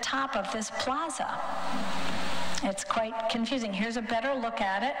at the top of this plaza. It's quite confusing. Here's a better look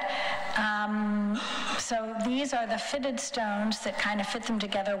at it. So these are the fitted stones that kind of fit them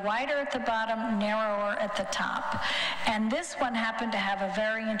together, wider at the bottom, narrower at the top. And this one happened to have a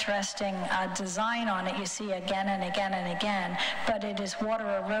very interesting design on it, you see again and again and again, but it is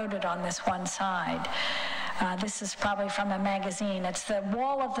water eroded on this one side. This is probably from a magazine. It's the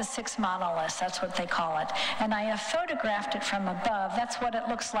Wall of the Six Monoliths, that's what they call it. And I have photographed it from above. That's what it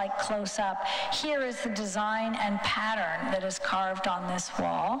looks like close up. Here is the design and pattern that is carved on this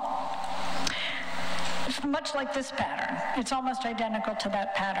wall. much like this pattern. It's almost identical to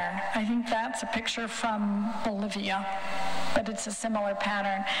that pattern. I think that's a picture from Bolivia, but it's a similar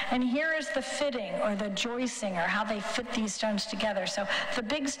pattern. And here is the fitting, or the joisting, or how they fit these stones together. So the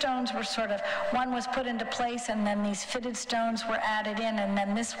big stones were sort of, one was put into place, and then these fitted stones were added in, and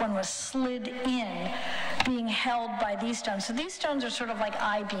then this one was slid in, being held by these stones. So these stones are sort of like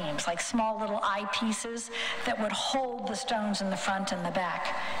I-beams, like small little eye-pieces that would hold the stones in the front and the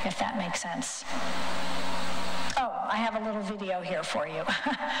back, if that makes sense. Oh, I have a little video here for you,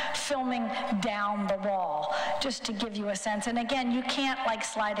 filming down the wall, just to give you a sense. And again, you can't like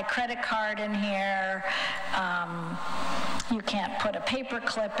slide a credit card in here. You can't put a paper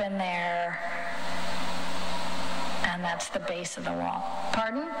clip in there. And that's the base of the wall.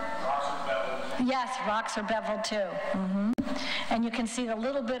 Pardon? Rocks are beveled. Yes, rocks are beveled too. Mm-hmm. And you can see the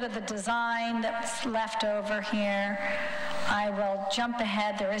little bit of the design that's left over here. I will jump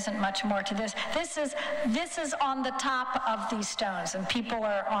ahead. There isn't much more to this. This is on the top of these stones, and people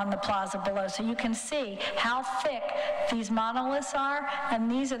are on the plaza below. So you can see how thick these monoliths are, and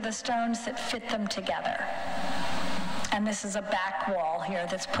these are the stones that fit them together. And this is a back wall here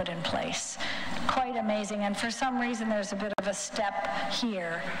that's put in place. Quite amazing. And for some reason, there's a bit of a step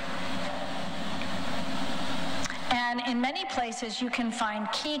here. And in many places, you can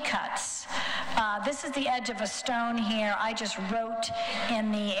find key cuts. This is the edge of a stone here. I just wrote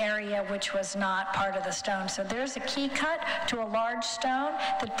in the area which was not part of the stone. So there's a key cut to a large stone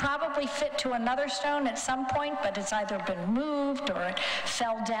that probably fit to another stone at some point, but it's either been moved or it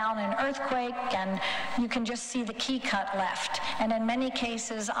fell down in earthquake, and you can just see the key cut left. And in many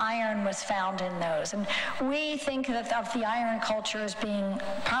cases, iron was found in those. And we think that of the iron culture as being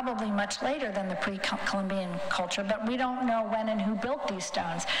probably much later than the pre-Columbian culture, but we don't know when and who built these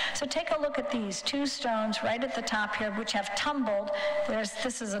stones. So take a look at these two stones right at the top here, which have tumbled.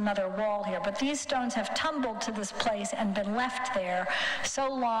 This is another wall here, but these stones have tumbled to this place and been left there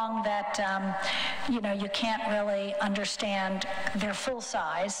so long that you can't really understand their full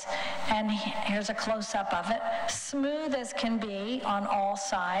size. And here's a close-up of it. Smooth as can be on all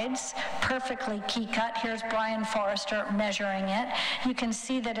sides, perfectly key cut. Here's Brian Forrester measuring it. You can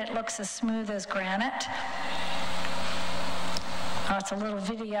see that it looks as smooth as granite. It's a little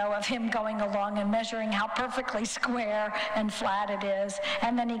video of him going along and measuring how perfectly square and flat it is.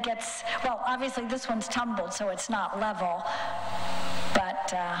 And then he gets, well, obviously this one's tumbled, so it's not level.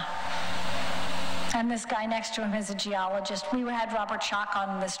 But, and this guy next to him is a geologist. We had Robert Schock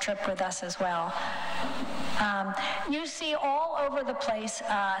on this trip with us as well. You see all over the place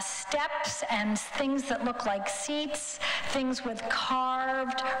steps and things that look like seats, things with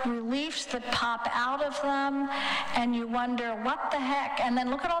carved reliefs that pop out of them, and you wonder, what the heck? And then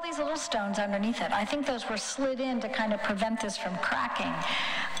look at all these little stones underneath it. I think those were slid in to kind of prevent this from cracking.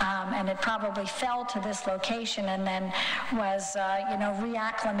 And it probably fell to this location and then was,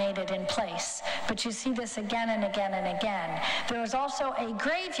 reacclimated in place. But you see this again and again and again. There is also a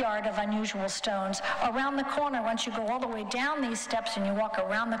graveyard of unusual stones around the corner. Once you go all the way down these steps and you walk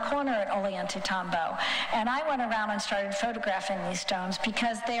around the corner at Ollantaytambo. And I went around and started photographing these stones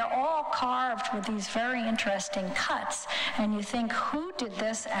because they are all carved with these very interesting cuts. And you think, who did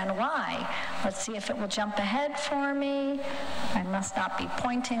this and why? Let's see if it will jump ahead for me. I must not be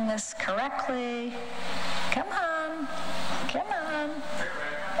pointing this correctly. Come on. Come on.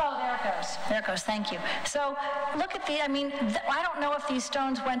 Oh, there it goes. There it goes. Thank you. So look at I don't know if these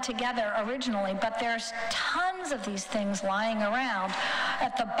stones went together originally, but there's tons of these things lying around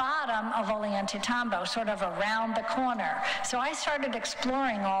at the bottom of Ollantaytambo, sort of around the corner. So I started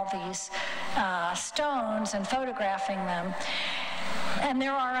exploring all these stones and photographing them. And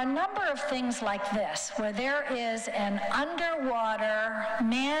there are a number of things like this, where there is an underwater,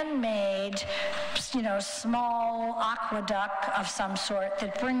 man-made, small aqueduct of some sort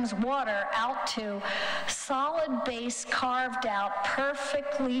that brings water out to solid base, carved out,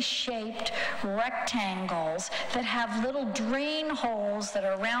 perfectly shaped rectangles that have little drain holes that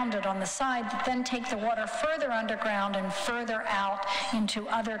are rounded on the side that then take the water further underground and further out into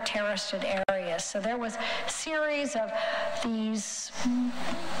other terraced areas. So there was a series of these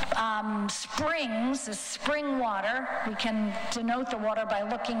springs, this spring water. We can denote the water by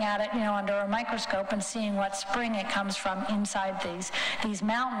looking at it, under a microscope and seeing what spring it comes from inside these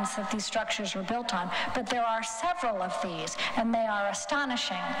mountains that these structures were built on. But there are several of these, and they are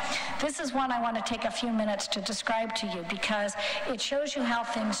astonishing. This is one I want to take a few minutes to describe to you because it shows you how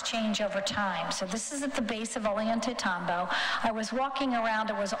things change over time. So this is at the base of Ollantaytambo. I was walking around.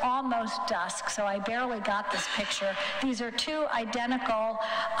 It was almost dusk, so I barely got this picture. These are two identical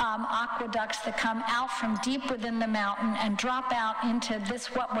aqueducts that come out from deep within the mountain and drop out into this,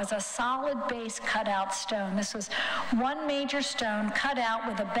 what was a solid base cut out stone. This was one major stone cut out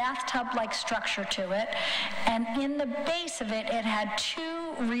with a bathtub-like structure to it, and in the base of it, it had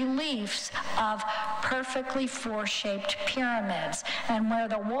two reliefs of perfectly four-shaped pyramids. And where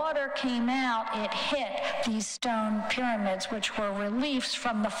the water came out, it hit these stone pyramids, which were reliefs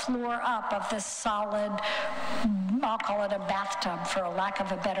from the floor up of this solid, I'll call it a bathtub for a lack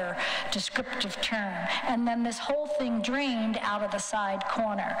of a better descriptive term. And then this whole thing drained out of the side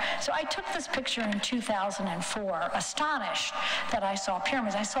corner. So I took this picture in 2004, astonished that I saw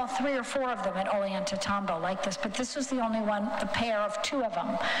pyramids. I saw 3 or 4 of them at Ollantaytambo like this, but this was the only one, a pair of 2 of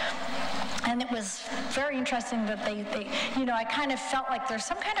them. And it was very interesting that they you know, I kind of felt like there's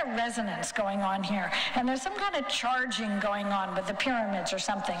some kind of resonance going on here, and there's some kind of charging going on with the pyramids or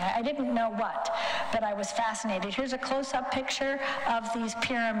something. I didn't know what, but I was fascinated. Here's a close-up picture of these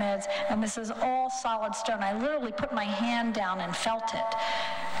pyramids, and this is all solid stone. I literally put my hand down and felt it.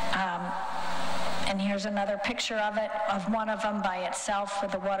 And here's another picture of it, of one of them by itself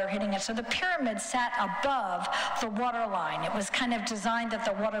with the water hitting it. So the pyramid sat above the water line. It was kind of designed that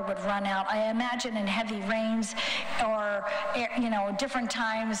the water would run out. I imagine in heavy rains or, you know, different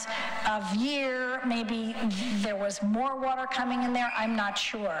times of year, maybe there was more water coming in there. I'm not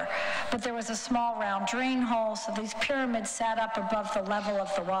sure. But there was a small round drain hole, so these pyramids sat up above the level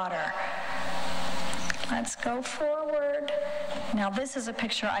of the water. Let's go forward. Now, this is a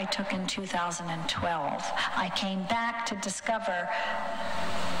picture I took in 2012. I came back to discover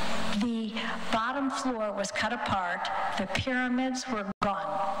the bottom floor was cut apart, the pyramids were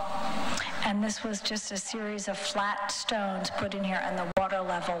gone. And this was just a series of flat stones put in here, and the water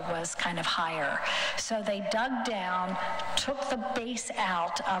level was kind of higher. So they dug down, took the base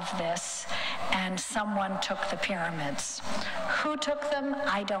out of this, and someone took the pyramids. Who took them?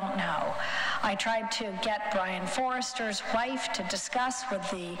 I don't know. I tried to get Brian Forrester's wife to discuss with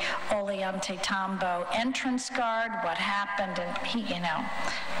the Ollantaytambo entrance guard what happened, and he, you know,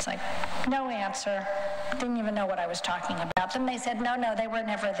 it's like, no answer. Didn't even know what I was talking about. Then they said, no, they were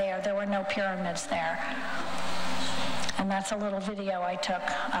never there. There were no pyramids there. And that's a little video I took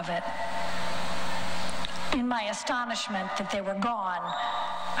of it. In my astonishment that they were gone,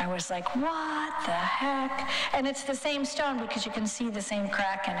 I was like, what the heck? And it's the same stone because you can see the same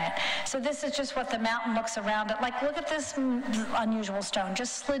crack in it. So this is just what the mountain looks around it. Like, look at this unusual stone,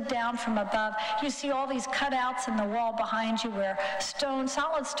 just slid down from above. You see all these cutouts in the wall behind you where stone,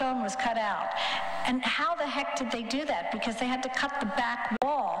 solid stone was cut out. And how the heck did they do that? Because they had to cut the back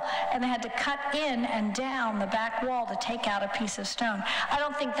wall, and they had to cut in and down the back wall to take out a piece of stone. I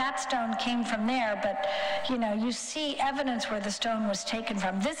don't think that stone came from there, but, you know, you see evidence where the stone was taken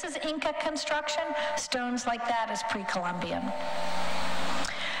from. This is Inca construction. Stones like that is pre-Columbian.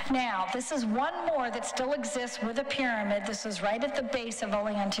 Now, this is one more that still exists with a pyramid. This is right at the base of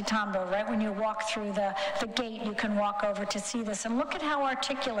Ollantaytambo, right when you walk through the gate, you can walk over to see this. And look at how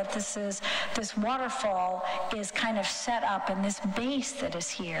articulate this is. This waterfall is kind of set up in this base that is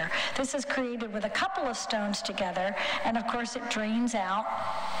here. This is created with a couple of stones together, and of course it drains out.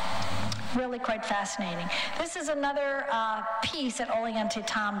 Really quite fascinating. This is another piece at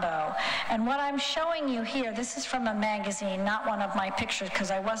Ollantaytambo. And what I'm showing you here, this is from a magazine, not one of my pictures because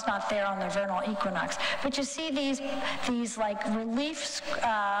I was not there on the vernal equinox. But you see these like reliefs,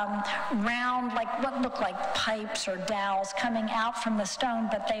 round, like what look like pipes or dowels coming out from the stone,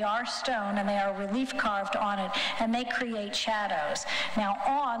 but they are stone and they are relief carved on it, and they create shadows. Now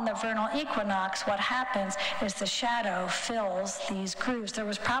on the vernal equinox, what happens is the shadow fills these grooves. There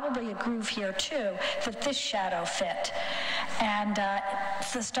was probably a groove here too that this shadow fit, and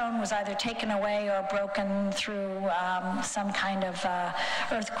the stone was either taken away or broken through some kind of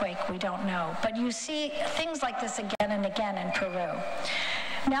earthquake, we don't know. But you see things like this again and again in Peru.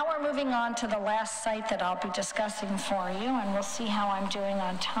 Now we're moving on to the last site that I'll be discussing for you, and we'll see how I'm doing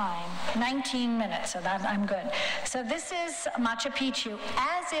on time. 19 minutes, so that I'm good. So this is Machu Picchu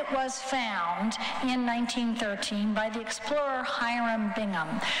as it was found in 1913 by the explorer Hiram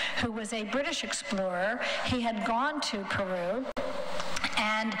Bingham, who was a British explorer. He had gone to Peru,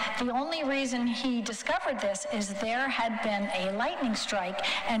 and the only reason he discovered this is there had been a lightning strike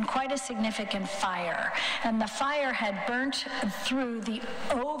and quite a significant fire. And the fire had burnt through the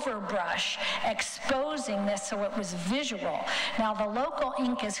overbrush, exposing this so it was visual. Now, the local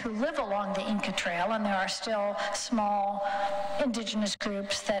Incas who live along the Inca Trail, and there are still small indigenous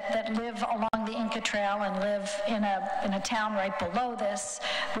groups that live along along the Inca Trail and live in a town right below this,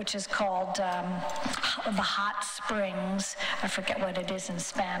 which is called the Hot Springs. I forget what it is in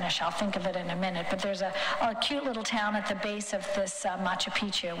Spanish. I'll think of it in a minute. But there's a cute little town at the base of this Machu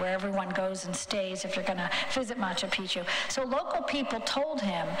Picchu where everyone goes and stays if you're going to visit Machu Picchu. So local people told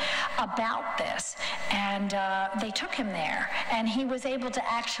him about this, and they took him there, and he was able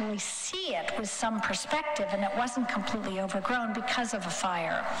to actually see it with some perspective, and it wasn't completely overgrown because of a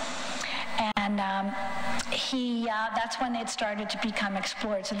fire. And that's when it started to become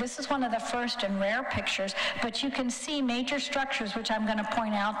explored. So this is one of the first and rare pictures, but you can see major structures, which I'm going to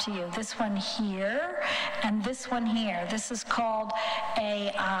point out to you. This one here and this one here. This is called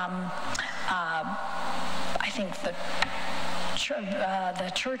I think the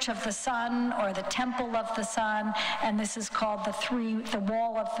Church of the Sun, or the Temple of the Sun, and this is called the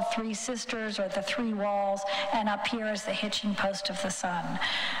Wall of the Three Sisters, or the Three Walls, and up here is the Hitching Post of the Sun.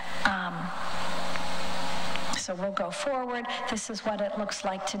 So we'll go forward. This is what it looks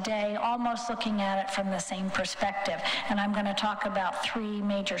like today, almost looking at it from the same perspective. And I'm going to talk about three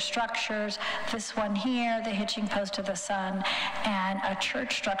major structures. This one here, the Hitching Post of the Sun, and a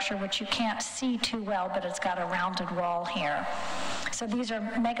church structure which you can't see too well, but it's got a rounded wall here. So these are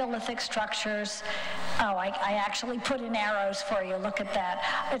megalithic structures. Oh, I actually put in arrows for you. Look at that.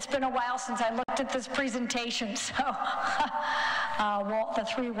 It's been a while since I looked at this presentation, so the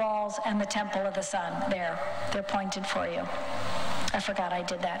three walls and the Temple of the Sun, they're pointed for you. I forgot I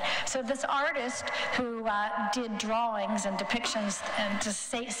did that. So this artist who did drawings and depictions and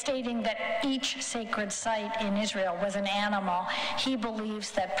stating that each sacred site in Israel was an animal, he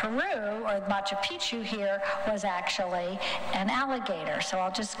believes that Peru, or Machu Picchu here, was actually an alligator. So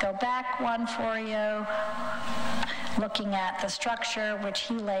I'll just go back one for you, looking at the structure which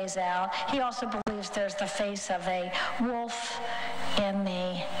he lays out. He also believes there's the face of a wolf in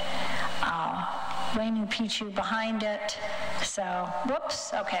the Machu Picchu behind it. So,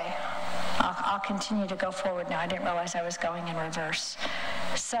 whoops, okay. I'll continue to go forward now. I didn't realize I was going in reverse.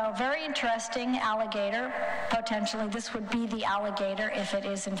 So, very interesting alligator. Potentially, this would be the alligator if it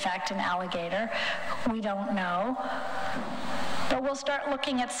is, in fact, an alligator. We don't know. But we'll start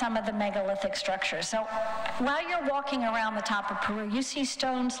looking at some of the megalithic structures. So while you're walking around the top of Peru, you see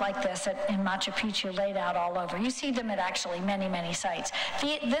stones like this in Machu Picchu laid out all over. You see them at actually many, many sites.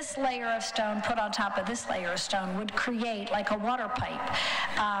 This layer of stone put on top of this layer of stone would create like a water pipe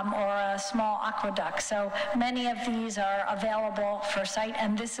or a small aqueduct. So many of these are available for sight,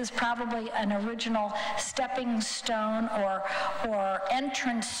 and this is probably an original stepping stone or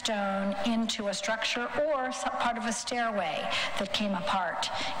entrance stone into a structure, or some part of a stairway that came apart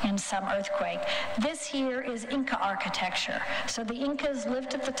in some earthquake. This here is Inca architecture. So the Incas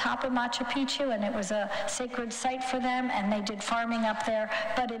lived at the top of Machu Picchu, and it was a sacred site for them, and they did farming up there,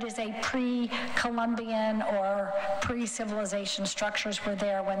 but it is a pre-Columbian or pre-civilization structures were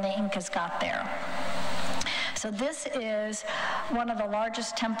there when the Incas got there. So this is one of the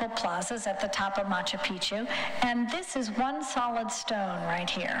largest temple plazas at the top of Machu Picchu, and this is one solid stone right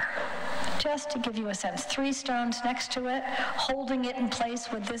here. Just to give you a sense, 3 stones next to it, holding it in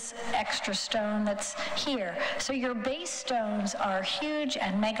place with this extra stone that's here. So your base stones are huge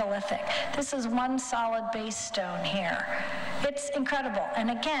and megalithic. This is one solid base stone here. It's incredible.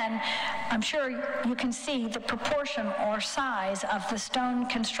 And again, I'm sure you can see the proportion or size of the stone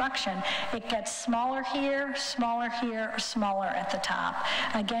construction. It gets smaller here, smaller at the top.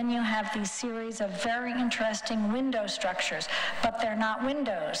 Again, you have these series of very interesting window structures, but they're not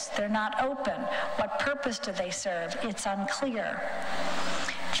windows. They're not open. What purpose do they serve? It's unclear.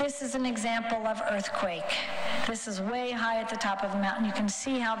 This is an example of earthquake. This is way high at the top of the mountain. You can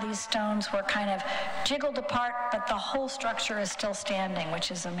see how these stones were kind of jiggled apart, but the whole structure is still standing, which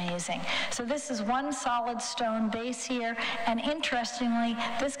is amazing. So this is one solid stone base here, and interestingly,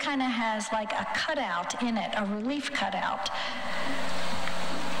 this kind of has like a cutout in it, a relief cutout.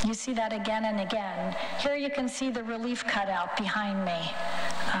 You see that again and again. Here you can see the relief cutout behind me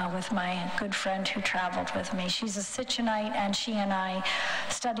with my good friend who traveled with me. She's a Sitchinite, and she and I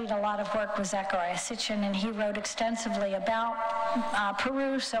studied a lot of work with Zechariah Sitchin, and he wrote extensively about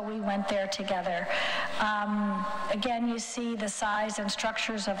Peru, so we went there together. Again, you see the size and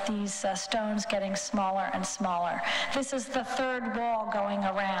structures of these stones getting smaller and smaller. This is the third wall going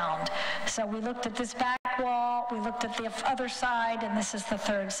around. So we looked at this back wall, we looked at the other side, and this is the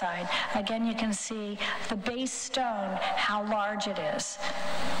third side. Again, you can see the base stone, how large it is.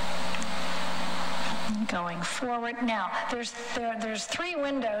 Going forward. Now, there's 3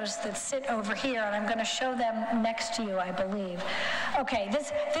 windows that sit over here, and I'm going to show them next to you, I believe. Okay,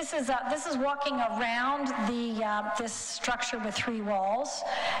 this is walking around this structure with 3 walls,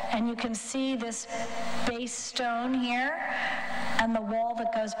 and you can see this base stone here, and the wall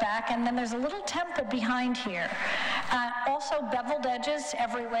that goes back, and then there's a little temple behind here. Also beveled edges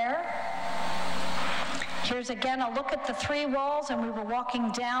everywhere. Here's again a look at the 3 walls, and we were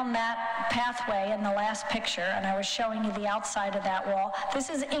walking down that pathway in the last picture, and I was showing you the outside of that wall. This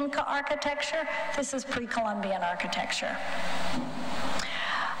is Inca architecture. This is pre-Columbian architecture.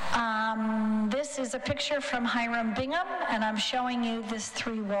 This is a picture from Hiram Bingham, and I'm showing you this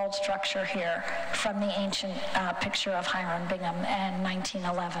 3-walled structure here from the ancient picture of Hiram Bingham in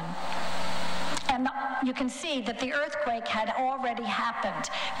 1911. And you can see that the earthquake had already happened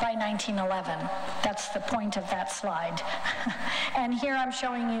by 1911. That's the point of that slide. And here I'm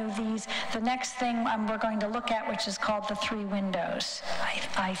showing you the next thing we're going to look at, which is called the 3 windows,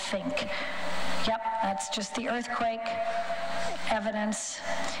 I think. Yep, that's just the earthquake evidence.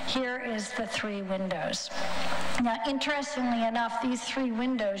 Here is the 3 windows. Now, interestingly enough, these 3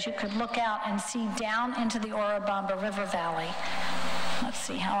 windows, you could look out and see down into the Urubamba River Valley. Let's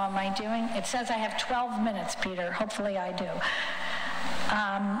see, how am I doing? It says I have 12 minutes, Peter. Hopefully I do.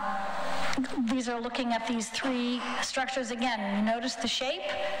 These are looking at these 3 structures again. You notice the shape?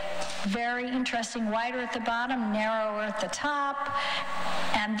 Very interesting, wider at the bottom, narrower at the top.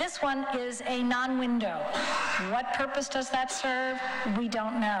 And this one is a non-window. What purpose does that serve? We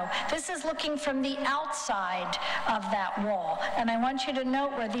don't know. This is looking from the outside of that wall. And I want you to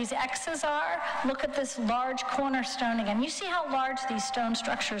note where these X's are. Look at this large cornerstone again. You see how large these stone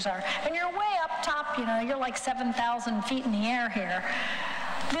structures are. And you're way up top, you're like 7,000 feet in the air here.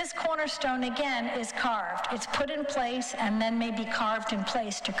 This cornerstone, again, is carved. It's put in place and then may be carved in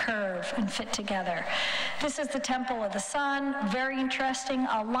place to curve and fit together. This is the Temple of the Sun. Very interesting.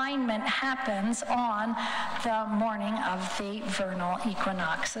 Alignment happens on the morning of the vernal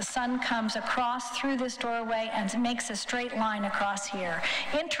equinox. The sun comes across through this doorway and makes a straight line across here.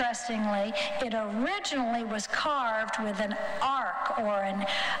 Interestingly, it originally was carved with an arc or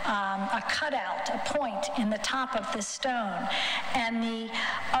a cutout, a point in the top of this stone. And the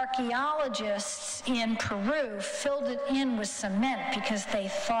archaeologists in Peru filled it in with cement because they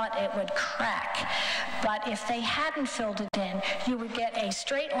thought it would crack. But if they hadn't filled it in, you would get a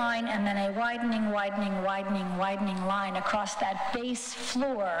straight line and then a widening line across that base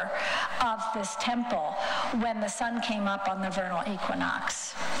floor of this temple when the sun came up on the vernal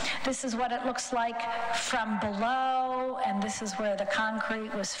equinox. This is what it looks like from below, and this is where the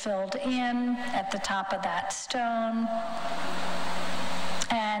concrete was filled in at the top of that stone.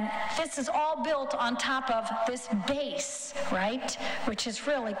 And this is all built on top of this base, right? Which is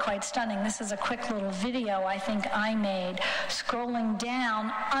really quite stunning. This is a quick little video I think I made scrolling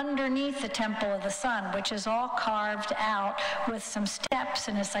down underneath the Temple of the Sun, which is all carved out with some steps,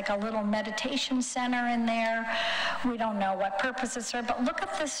 and it's like a little meditation center in there. We don't know what purpose it serves, but look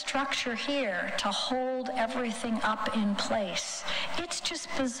at this structure here to hold everything up in place. It's just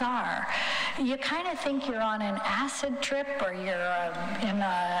bizarre. You kind of think you're on an acid trip, or you're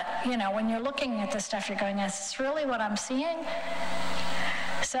when you're looking at this stuff, you're going, is this really what I'm seeing?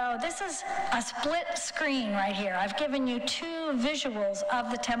 So this is a split screen right here. I've given you 2 visuals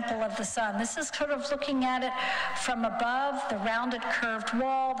of the Temple of the Sun. This is sort of looking at it from above, the rounded curved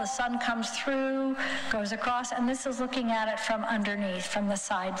wall. The sun comes through, goes across, and this is looking at it from underneath, from the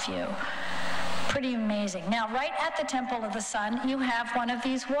side view. Pretty amazing. Now, right at the Temple of the Sun, you have one of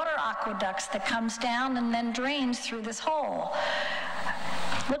these water aqueducts that comes down and then drains through this hole.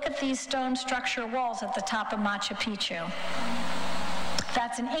 Look at these stone structure walls at the top of Machu Picchu.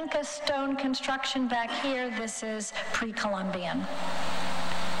 That's an Inca stone construction back here. This is pre-Columbian.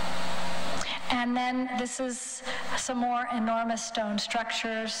 And then this is some more enormous stone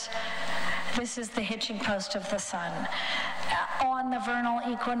structures. This is the hitching post of the sun. On the vernal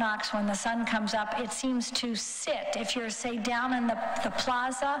equinox, when the sun comes up, it seems to sit. If you're, say, down in the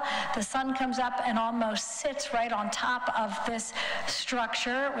plaza, the sun comes up and almost sits right on top of this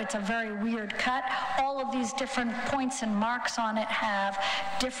structure. It's a very weird cut. All of these different points and marks on it have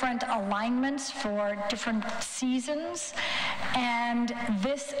different alignments for different seasons. And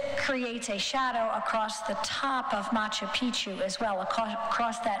this creates a shadow across the top of Machu Picchu as well,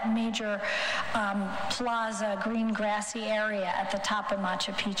 across that major plaza, green grassy area at the top of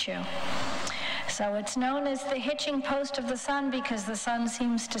Machu Picchu. So it's known as the hitching post of the sun because the sun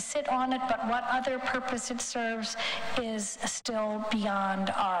seems to sit on it, but what other purpose it serves is still beyond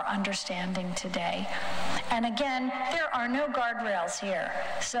our understanding today. And again, there are no guardrails here.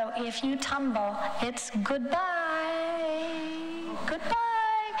 So if you tumble, it's goodbye. Goodbye.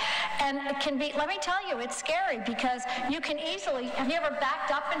 And it can be, let me tell you, it's scary because you can easily, have you ever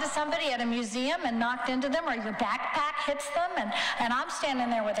backed up into somebody at a museum and knocked into them, or your backpack hits them, and I'm standing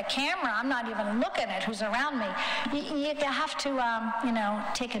there with a camera, I'm not even looking at who's around me. You have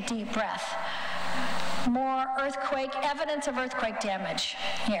to, take a deep breath. More earthquake, evidence of earthquake damage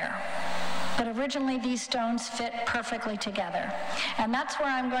here. But originally these stones fit perfectly together. And that's where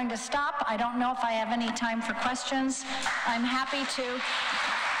I'm going to stop. I don't know if I have any time for questions. I'm happy to.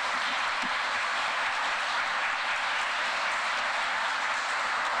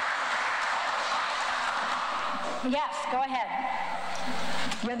 Yes, go ahead.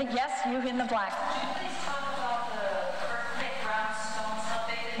 Yes, you in the black. Can you please talk about the earthquake round stones, how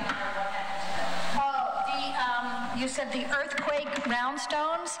big they are, and what happened to them? You said the earthquake round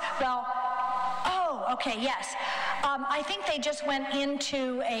stones? Well, okay, yes. I think they just went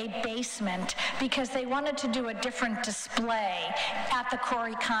into a basement because they wanted to do a different display at the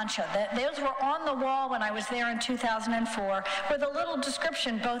Cori Concha. Those were on the wall when I was there in 2004 with a little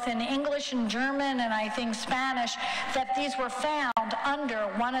description both in English and German and I think Spanish that these were found under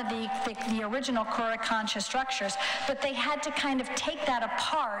one of the original Cori Concha structures, but they had to kind of take that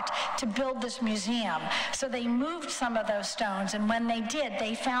apart to build this museum. So they moved some of those stones, and when they did,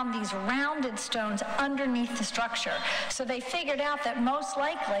 they found these rounded stones underneath the structure. So they figured out that most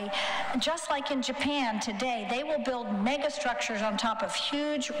likely, just like in Japan today, they will build mega structures on top of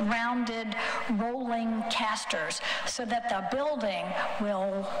huge rounded rolling casters so that the building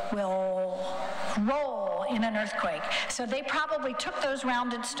will roll in an earthquake. So they probably took those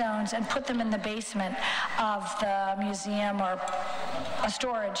rounded stones and put them in the basement of the museum or a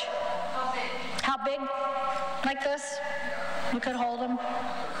storage. How big? Like this? You could hold them?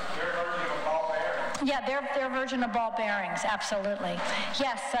 Yeah, they're version of ball bearings, absolutely.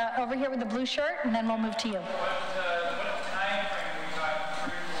 Yes, over here with the blue shirt, and then we'll move to you. What time frame we got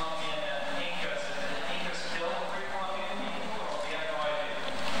pre-Columbian and Incas? Did the Incas kill pre-Columbian people, or we have no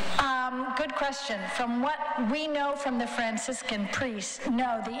idea? Good question. From what we know from the Franciscan priests,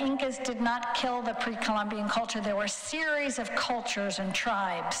 no, the Incas did not kill the pre-Columbian culture. There were a series of cultures and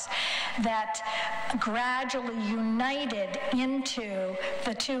tribes that gradually united into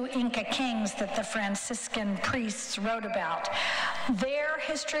the two Inca kings that the Franciscan priests wrote about. Their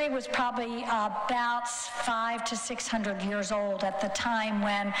history was probably about 500 to 600 years old at the time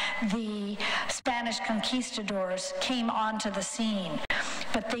when the Spanish conquistadors came onto the scene.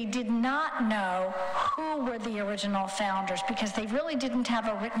 But they did not know who were the original founders because they really didn't have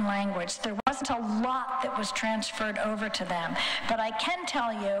a written language. There wasn't a lot that was transferred over to them. But I can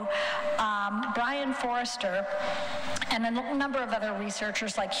tell you, Brian Forrester and a number of other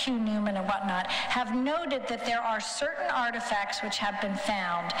researchers like Hugh Newman and whatnot have noted that there are certain artifacts which have been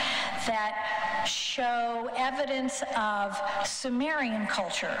found that show evidence of Sumerian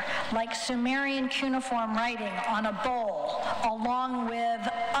culture, like Sumerian cuneiform writing on a bowl, along with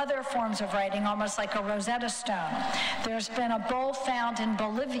other forms of writing, almost like a Rosetta Stone. There's been a bowl found in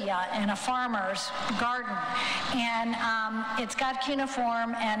Bolivia in a farmer's garden, and it's got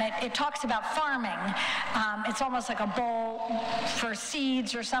cuneiform, and it talks about farming. It's almost like a bowl for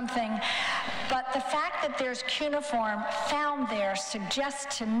seeds or something. But the fact that there's cuneiform found there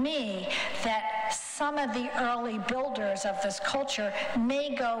suggests to me that some of the early builders of this culture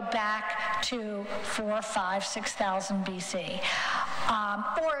may go back to 4,000, 5,000, 6,000 BC.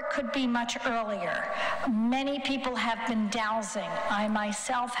 Or it could be much earlier. Many people have been dowsing. I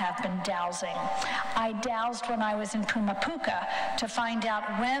myself have been dowsing. I dowsed when I was in Pumapuca to find out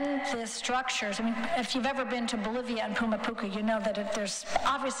when the structures, I mean, if you've ever been to Bolivia and Pumapuca, you know that there's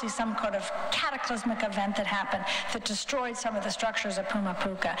obviously some kind of cataclysmic event that happened that destroyed some of the structures of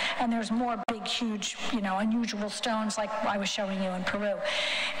Pumapuca. And there's more big, huge, unusual stones like I was showing you in Peru.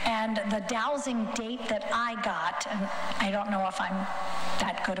 And the dowsing date that I got, and I don't know if I'm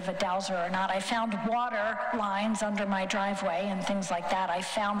that good of a dowser or not. I found water lines under my driveway and things like that. I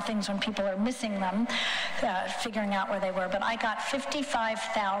found things when people are missing them, figuring out where they were. But I got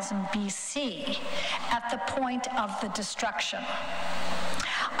 55,000 BC at the point of the destruction.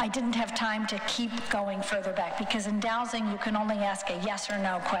 I didn't have time to keep going further back because in dowsing you can only ask a yes or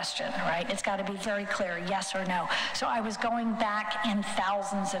no question, right? It's got to be very clear, yes or no. So I was going back in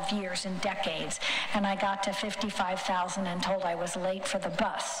thousands of years, in decades, and I got to 55,000 and told I was late for the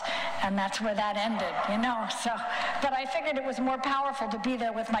bus. And that's where that ended, So, but I figured it was more powerful to be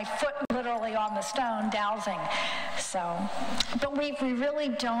there with my foot literally on the stone dowsing. So, but we really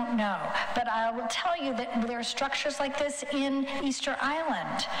don't know. But I will tell you that there are structures like this in Easter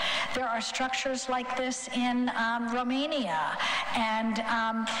Island. There are structures like this in Romania, and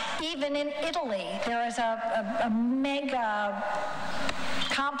even in Italy. There is a mega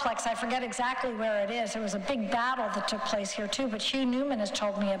complex. I forget exactly where it is. There was a big battle that took place here too, but Hugh Newman has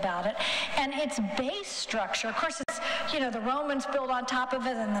told me about it. And its base structure, of course, it's, you know, the Romans built on top of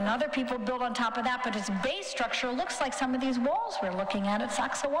it, and then other people built on top of that, but its base structure looks like some of these walls we're looking at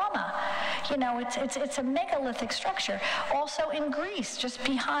Sacsayhuama. You know, it's a megalithic structure. Also in Greece, just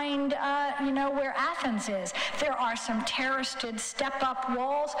behind, you know, where Athens is, there are some terraced step-up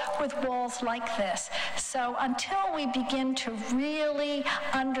walls with walls like this. So until we begin to really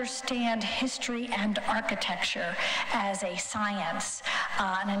understand history and architecture as a science,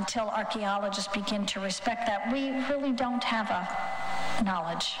 and until archaeologists begin to respect that, we really don't have a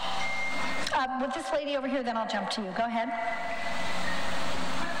knowledge. With this lady over here, then I'll jump to you. Go ahead.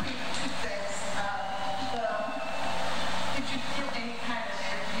 Two things. Did you feel any kind of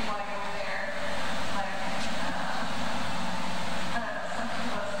energy while you were there? Like, I don't know, some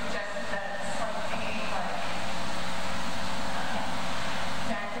people have suggested that it's like being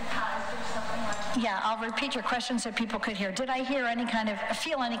magnetized or something like that. Yeah, I'll repeat your question so people could hear. Did I feel any kind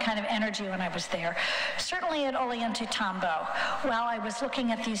of energy when I was there? Certainly at Ollantaytambo, while I was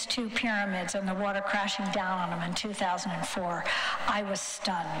looking at these two pyramids and the water crashing down on them in 2004, I was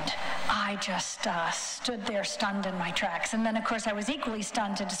stunned. I just stood there stunned in my tracks. And then, of course, I was equally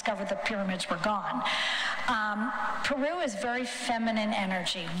stunned to discover the pyramids were gone. Peru is very feminine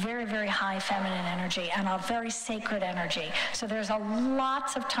energy, very, very high feminine energy, and a very sacred energy. So there's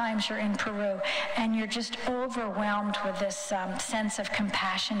lots of times you're in Peru and you're just overwhelmed with this sense of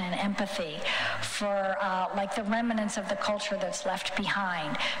compassion and empathy for like the remnants of the culture that's left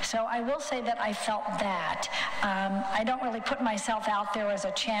behind. So I will say that I felt that. I don't really put myself out there as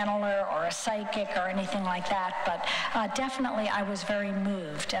a channeler or a psychic or anything like that, but definitely I was very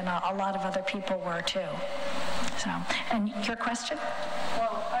moved, and a lot of other people were too. So, and your question?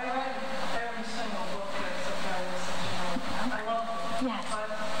 Well, I read every single book that's about this. I love it. Yes. But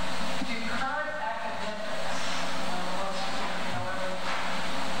do current academics, most however,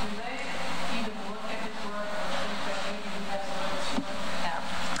 do they even look at his work or think that maybe he has a work?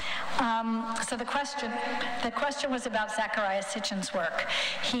 So the question was about Zachariah Sitchin's work.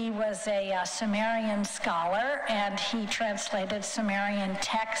 He was a Sumerian scholar, and he translated Sumerian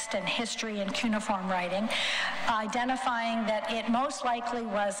text and history and cuneiform writing, identifying that it most likely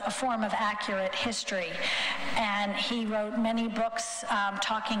was a form of accurate history. And he wrote many books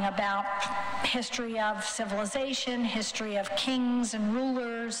talking about history of civilization, history of kings and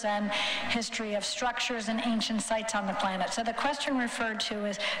rulers, and history of structures and ancient sites on the planet. So the question referred to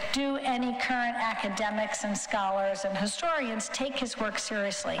is, do any current academics and scholars and historians take his work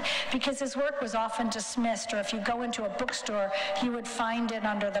seriously? Because his work was often dismissed, or if you go into a bookstore, you would find it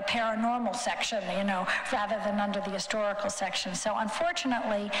under the paranormal section, you know, rather than under the historical section. So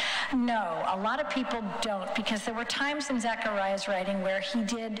unfortunately, no, a lot of people don't, because there were times in Zachariah's writing where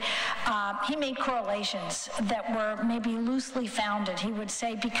he made correlations that were maybe loosely founded. He would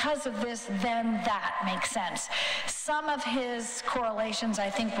say, because of this, then that makes sense. Some of his correlations, I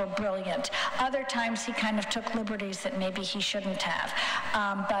think, were brilliant. Other times he kind of took liberties that maybe he shouldn't have.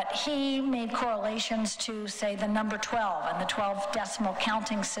 But he made correlations to, say, the number 12 and the 12 decimal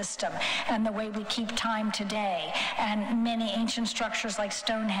counting system and the way we keep time today, and many ancient structures like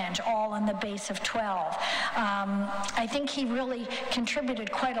Stonehenge, all in the base of 12. I think he really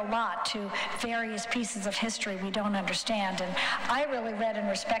contributed quite a lot to various pieces of history we don't understand. And I really read and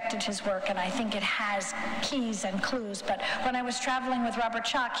respected his work, and I think it has keys and clues. But when I was traveling with Robert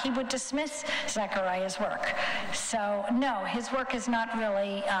Schoch, he would dismiss Zachariah's work. So no, his work is not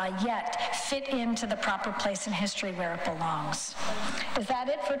really yet fit into the proper place in history where it belongs. Is that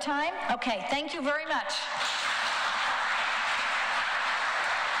it for time? Okay, thank you very much.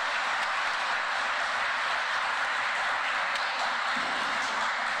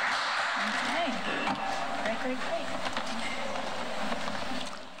 Okay, great.